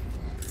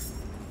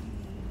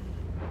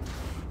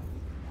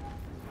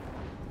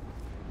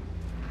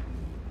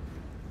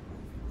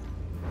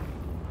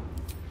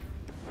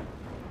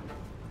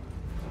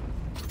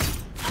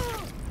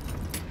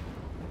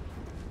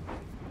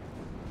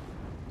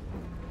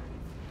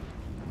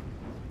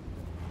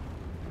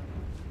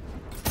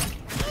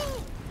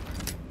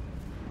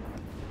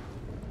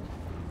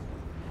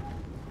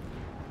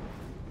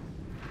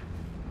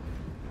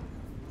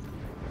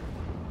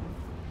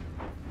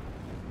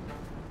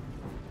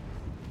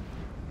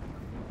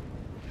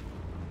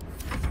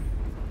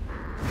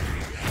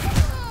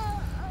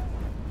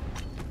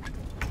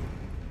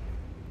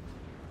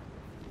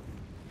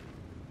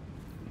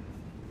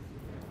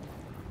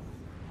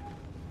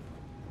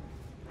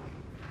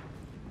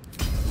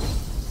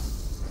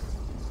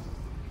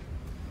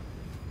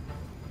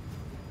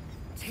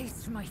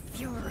 Taste my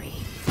fury.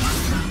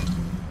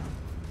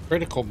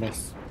 Critical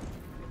miss.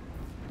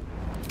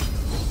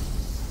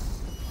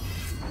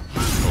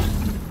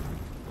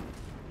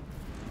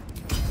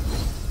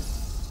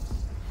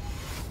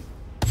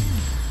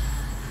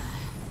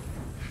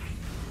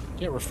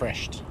 Get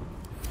refreshed.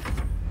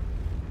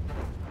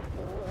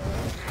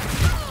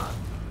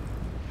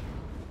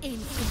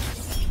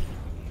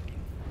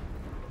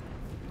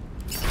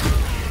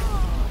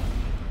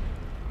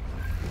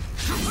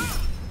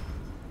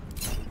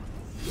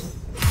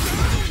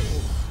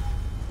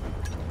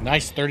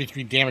 Nice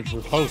 33 damage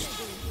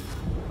riposte.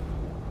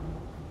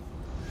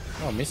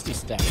 Oh, Misty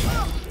Step.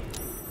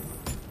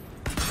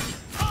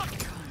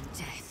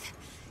 Death.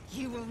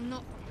 You will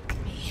not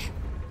me.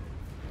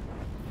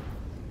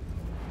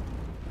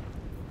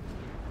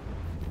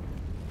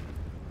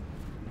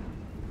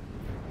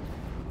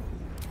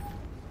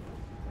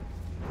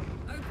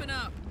 Open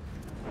up.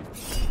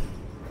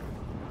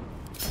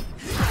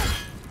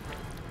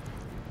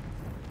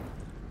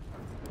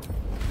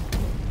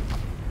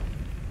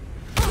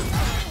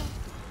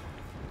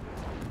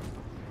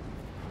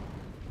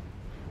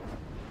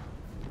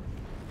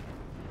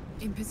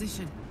 In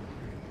position.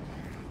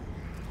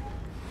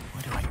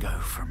 Where do I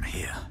go from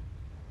here?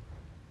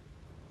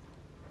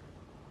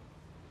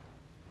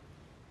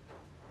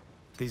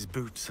 These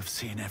boots have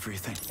seen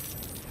everything.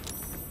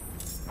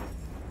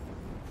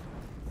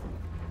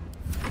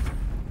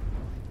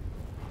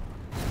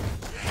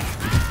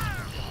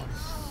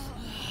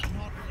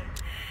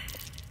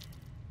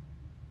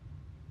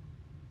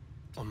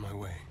 On my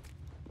way.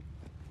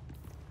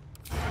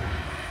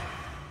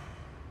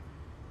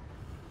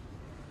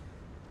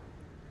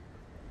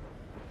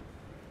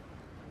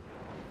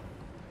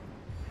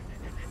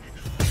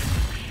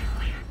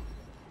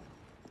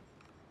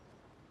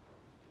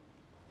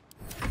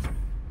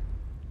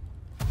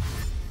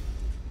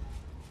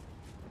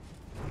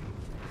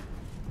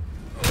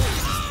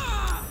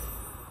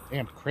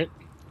 Damn, crit.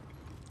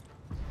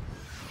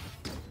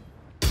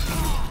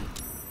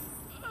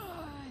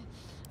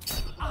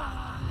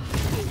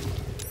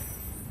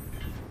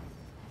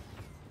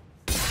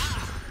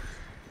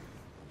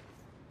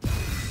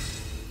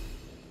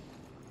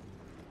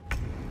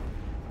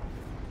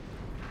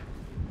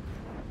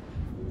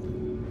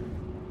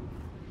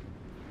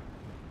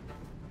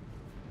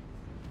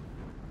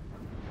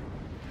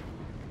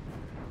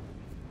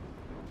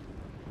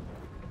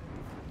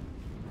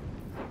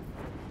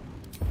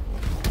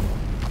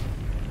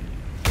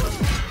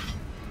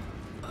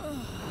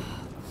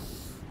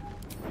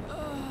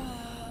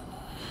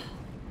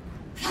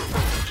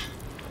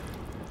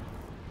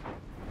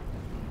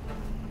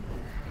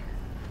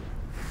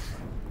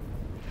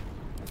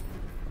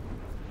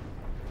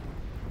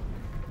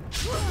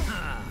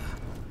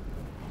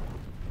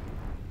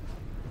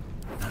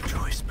 No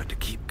choice but to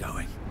keep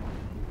going.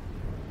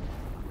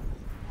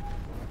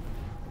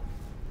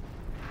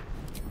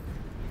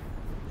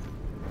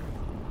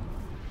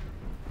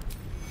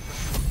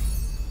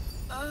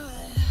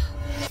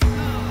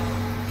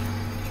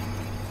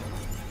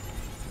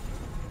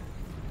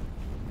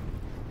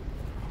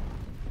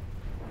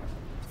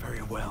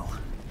 Very well.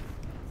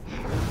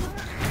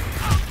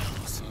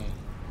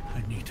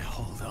 I need to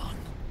hold on.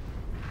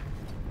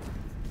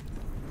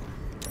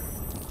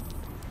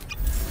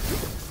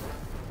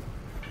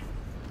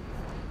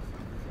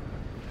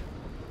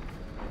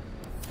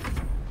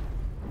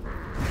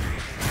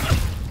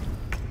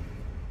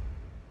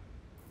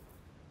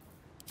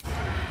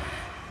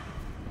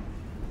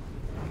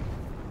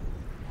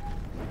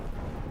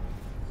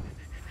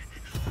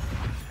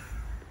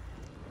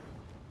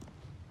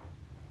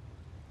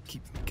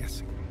 Keep them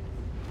guessing.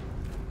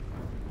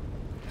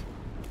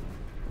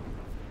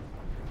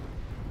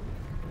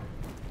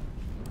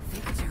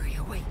 Victory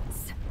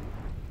awaits.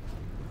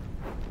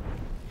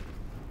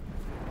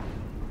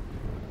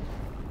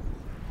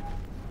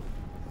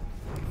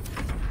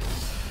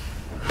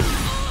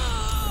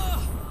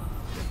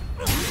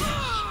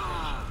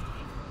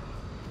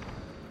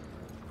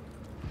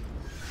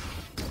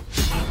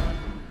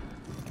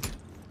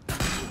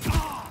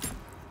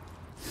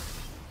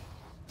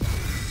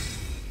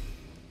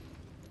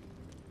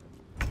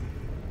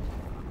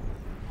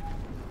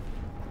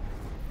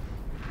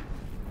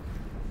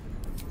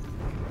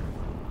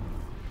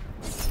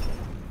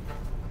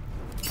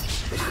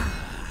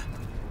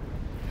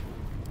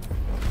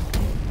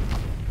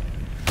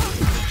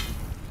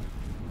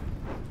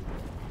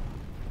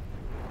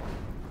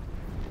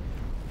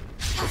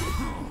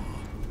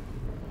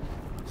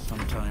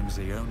 Sometimes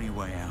the only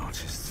way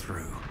out is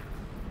through.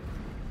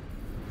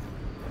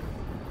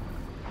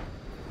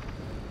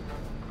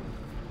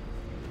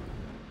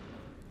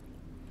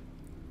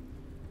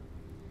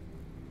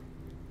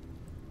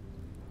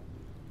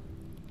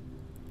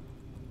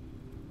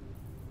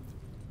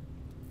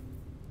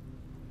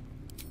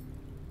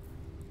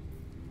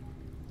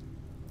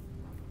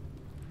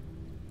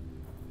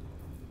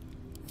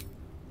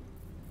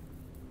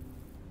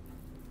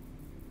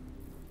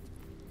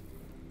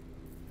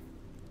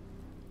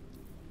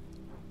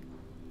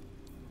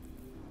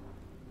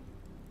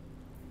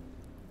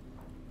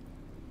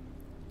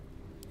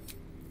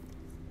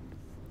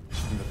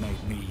 That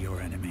made me your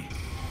enemy.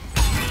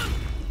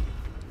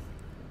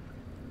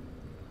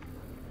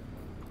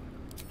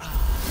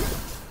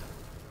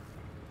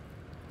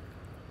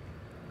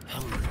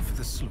 Hungry for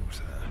the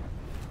slaughter.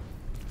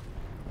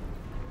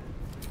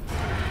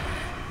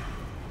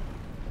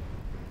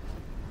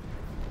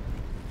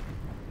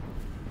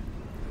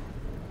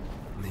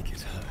 Make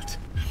it hurt.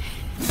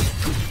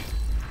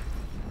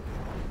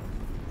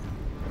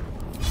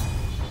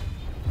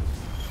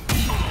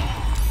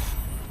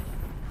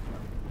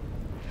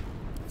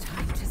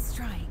 Time to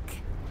strike.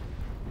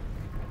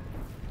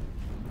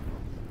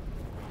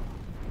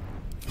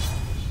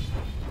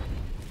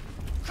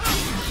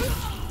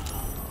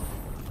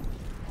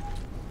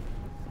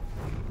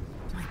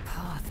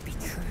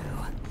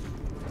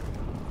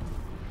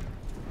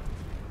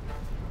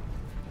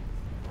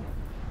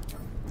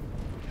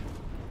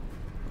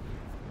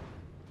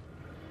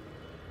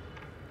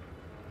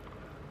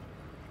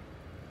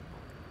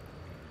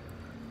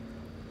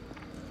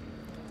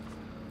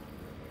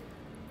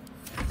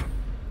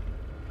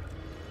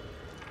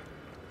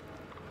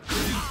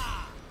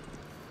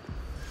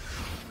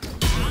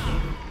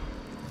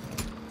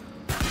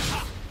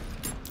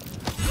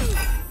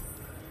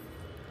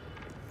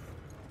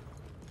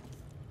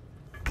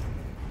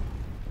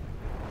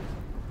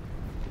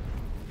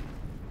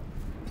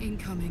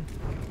 Incoming.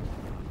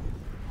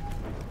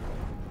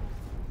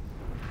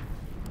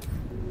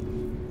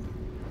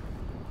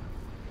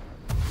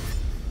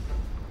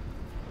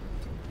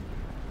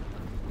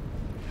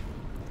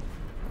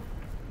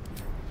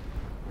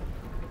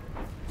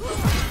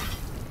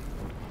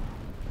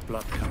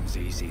 Blood comes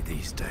easy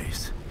these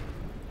days.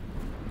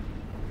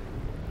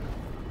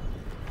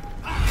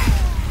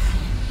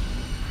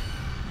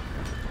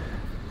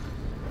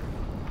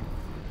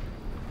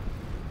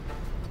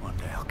 One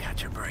day I'll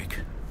catch a break.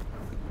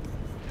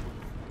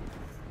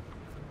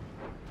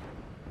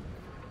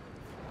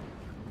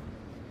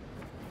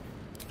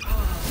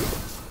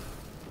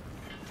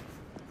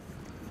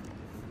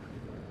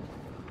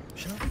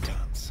 Shall we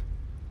dance?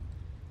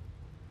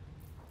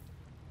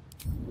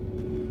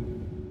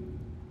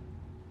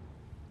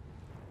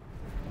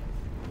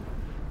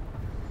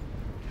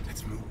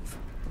 Let's move.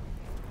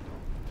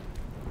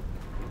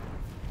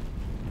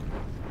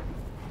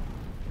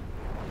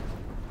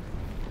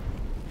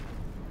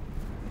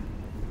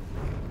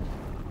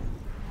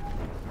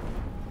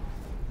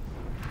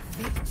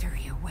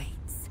 Victory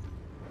awaits.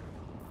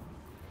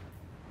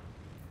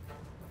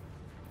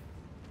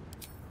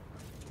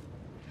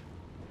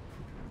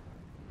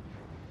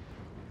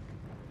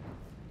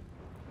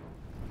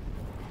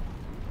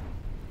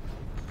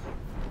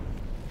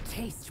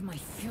 Taste my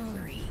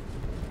fury.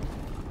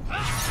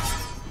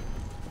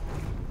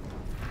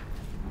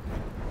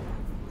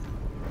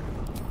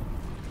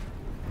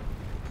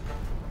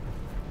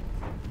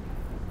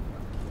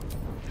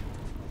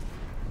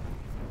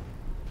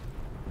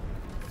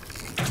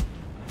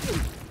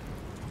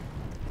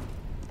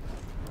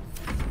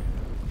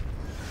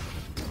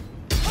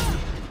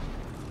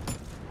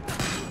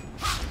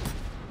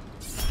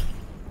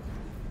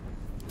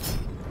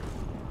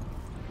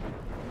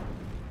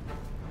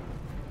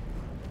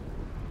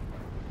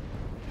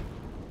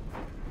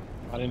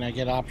 Why didn't I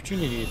get an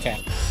opportunity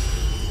attack?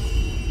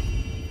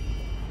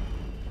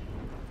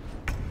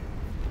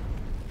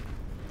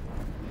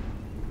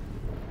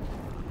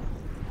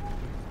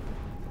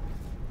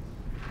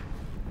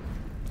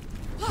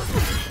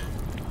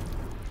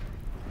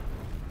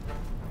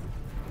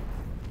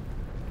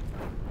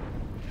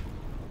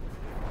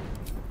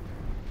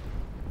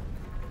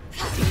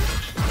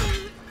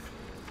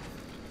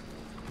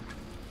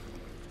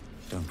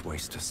 Don't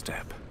waste a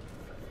step.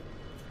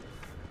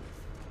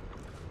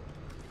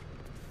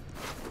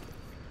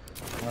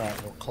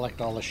 Alright, we'll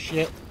collect all the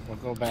shit. We'll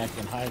go back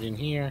and hide in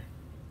here.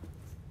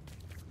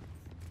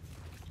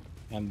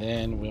 And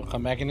then we'll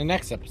come back in the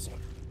next episode.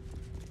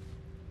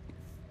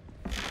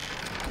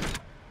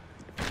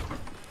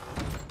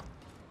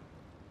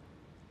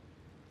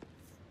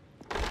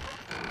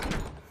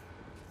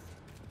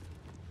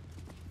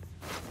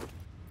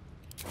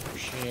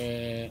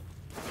 Shit.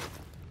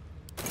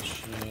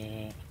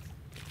 Shit.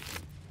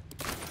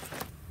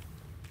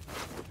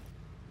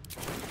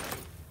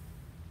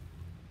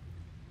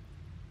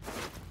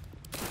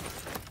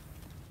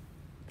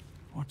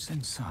 What's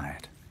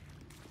inside?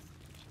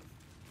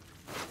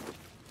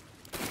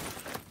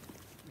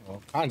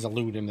 All kinds of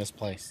loot in this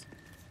place.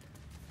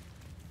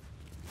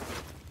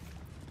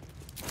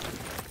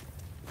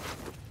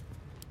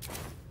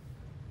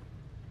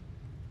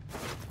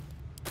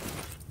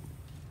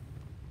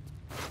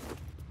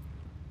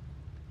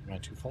 Am I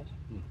too full?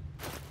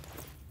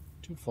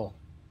 Too full.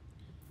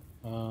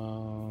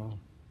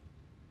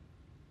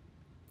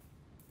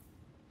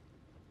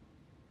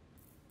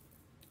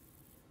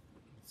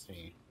 Let's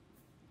see.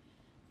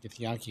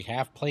 Githyanki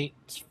half plate,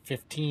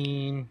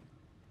 15.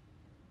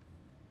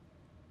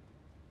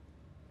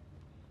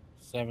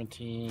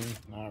 17,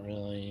 not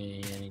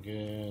really any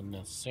good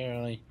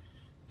necessarily.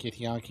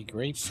 Githyanki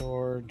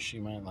greatsword, she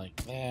might like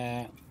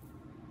that.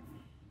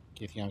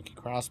 Githyanki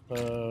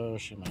crossbow,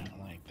 she might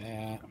like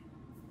that.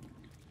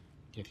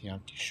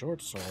 Githyanki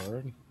short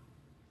sword.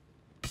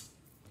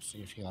 Let's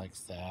see if he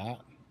likes that.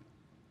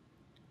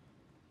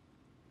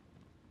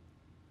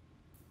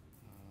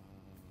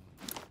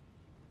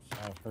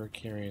 Have her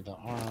carry the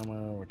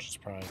armor, which is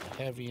probably the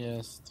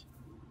heaviest.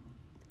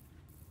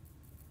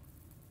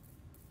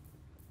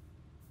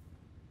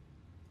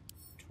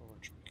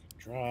 Torch we can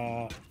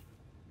drop.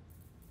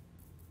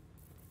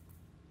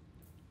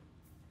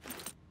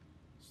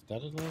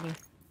 Studded leather?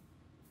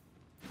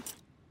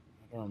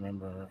 I don't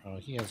remember. Oh,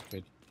 he has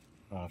good.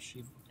 Oh,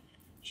 she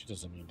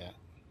doesn't need that.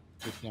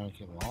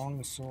 Githyanki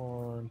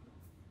longsword.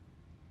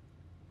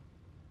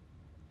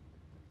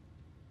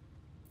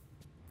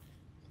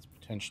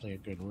 Potentially a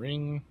good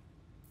ring.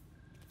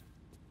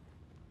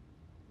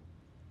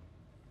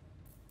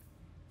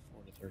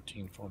 4 to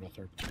 13, 4 to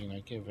 13. I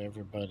give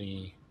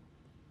everybody.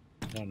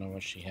 I don't know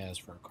what she has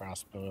for a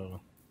crossbow.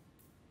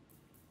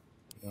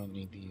 We don't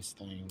need these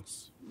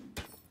things.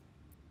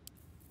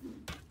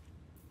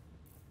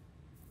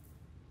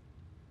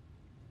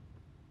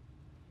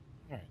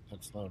 Alright,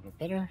 that's a little bit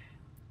better.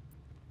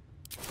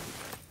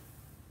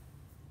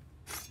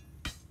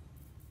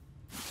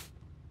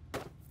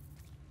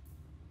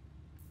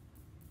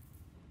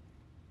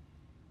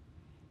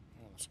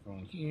 Let's go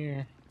in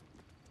here.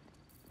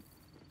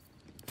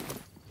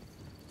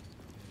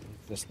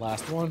 this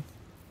last one.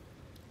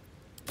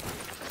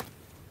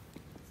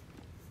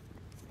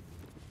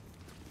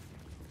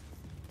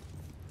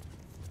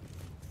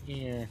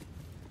 Here.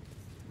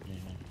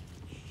 And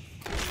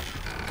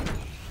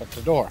shut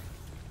the door.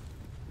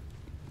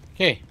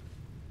 Okay.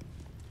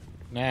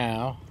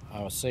 Now, I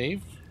will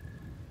save.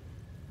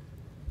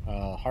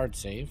 Hard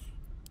save.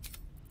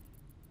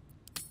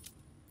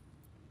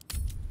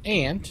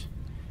 And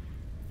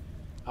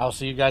I'll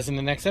see you guys in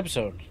the next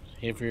episode.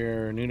 If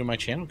you're new to my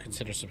channel,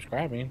 consider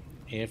subscribing.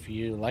 If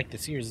you like the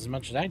series as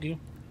much as I do,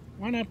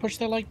 why not push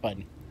that like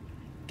button?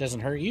 It doesn't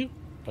hurt you,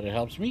 but it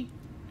helps me.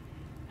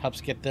 Helps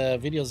get the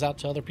videos out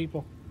to other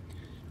people.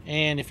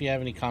 And if you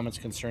have any comments,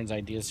 concerns,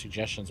 ideas,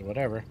 suggestions, or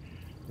whatever,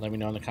 let me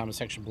know in the comment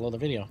section below the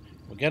video.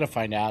 We're going to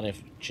find out if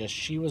just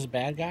she was a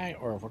bad guy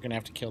or if we're going to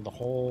have to kill the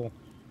whole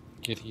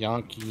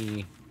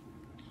Githyanki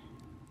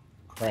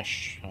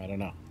crush. I don't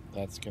know.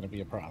 That's going to be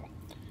a problem.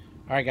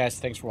 Alright guys,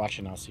 thanks for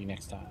watching. I'll see you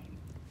next time.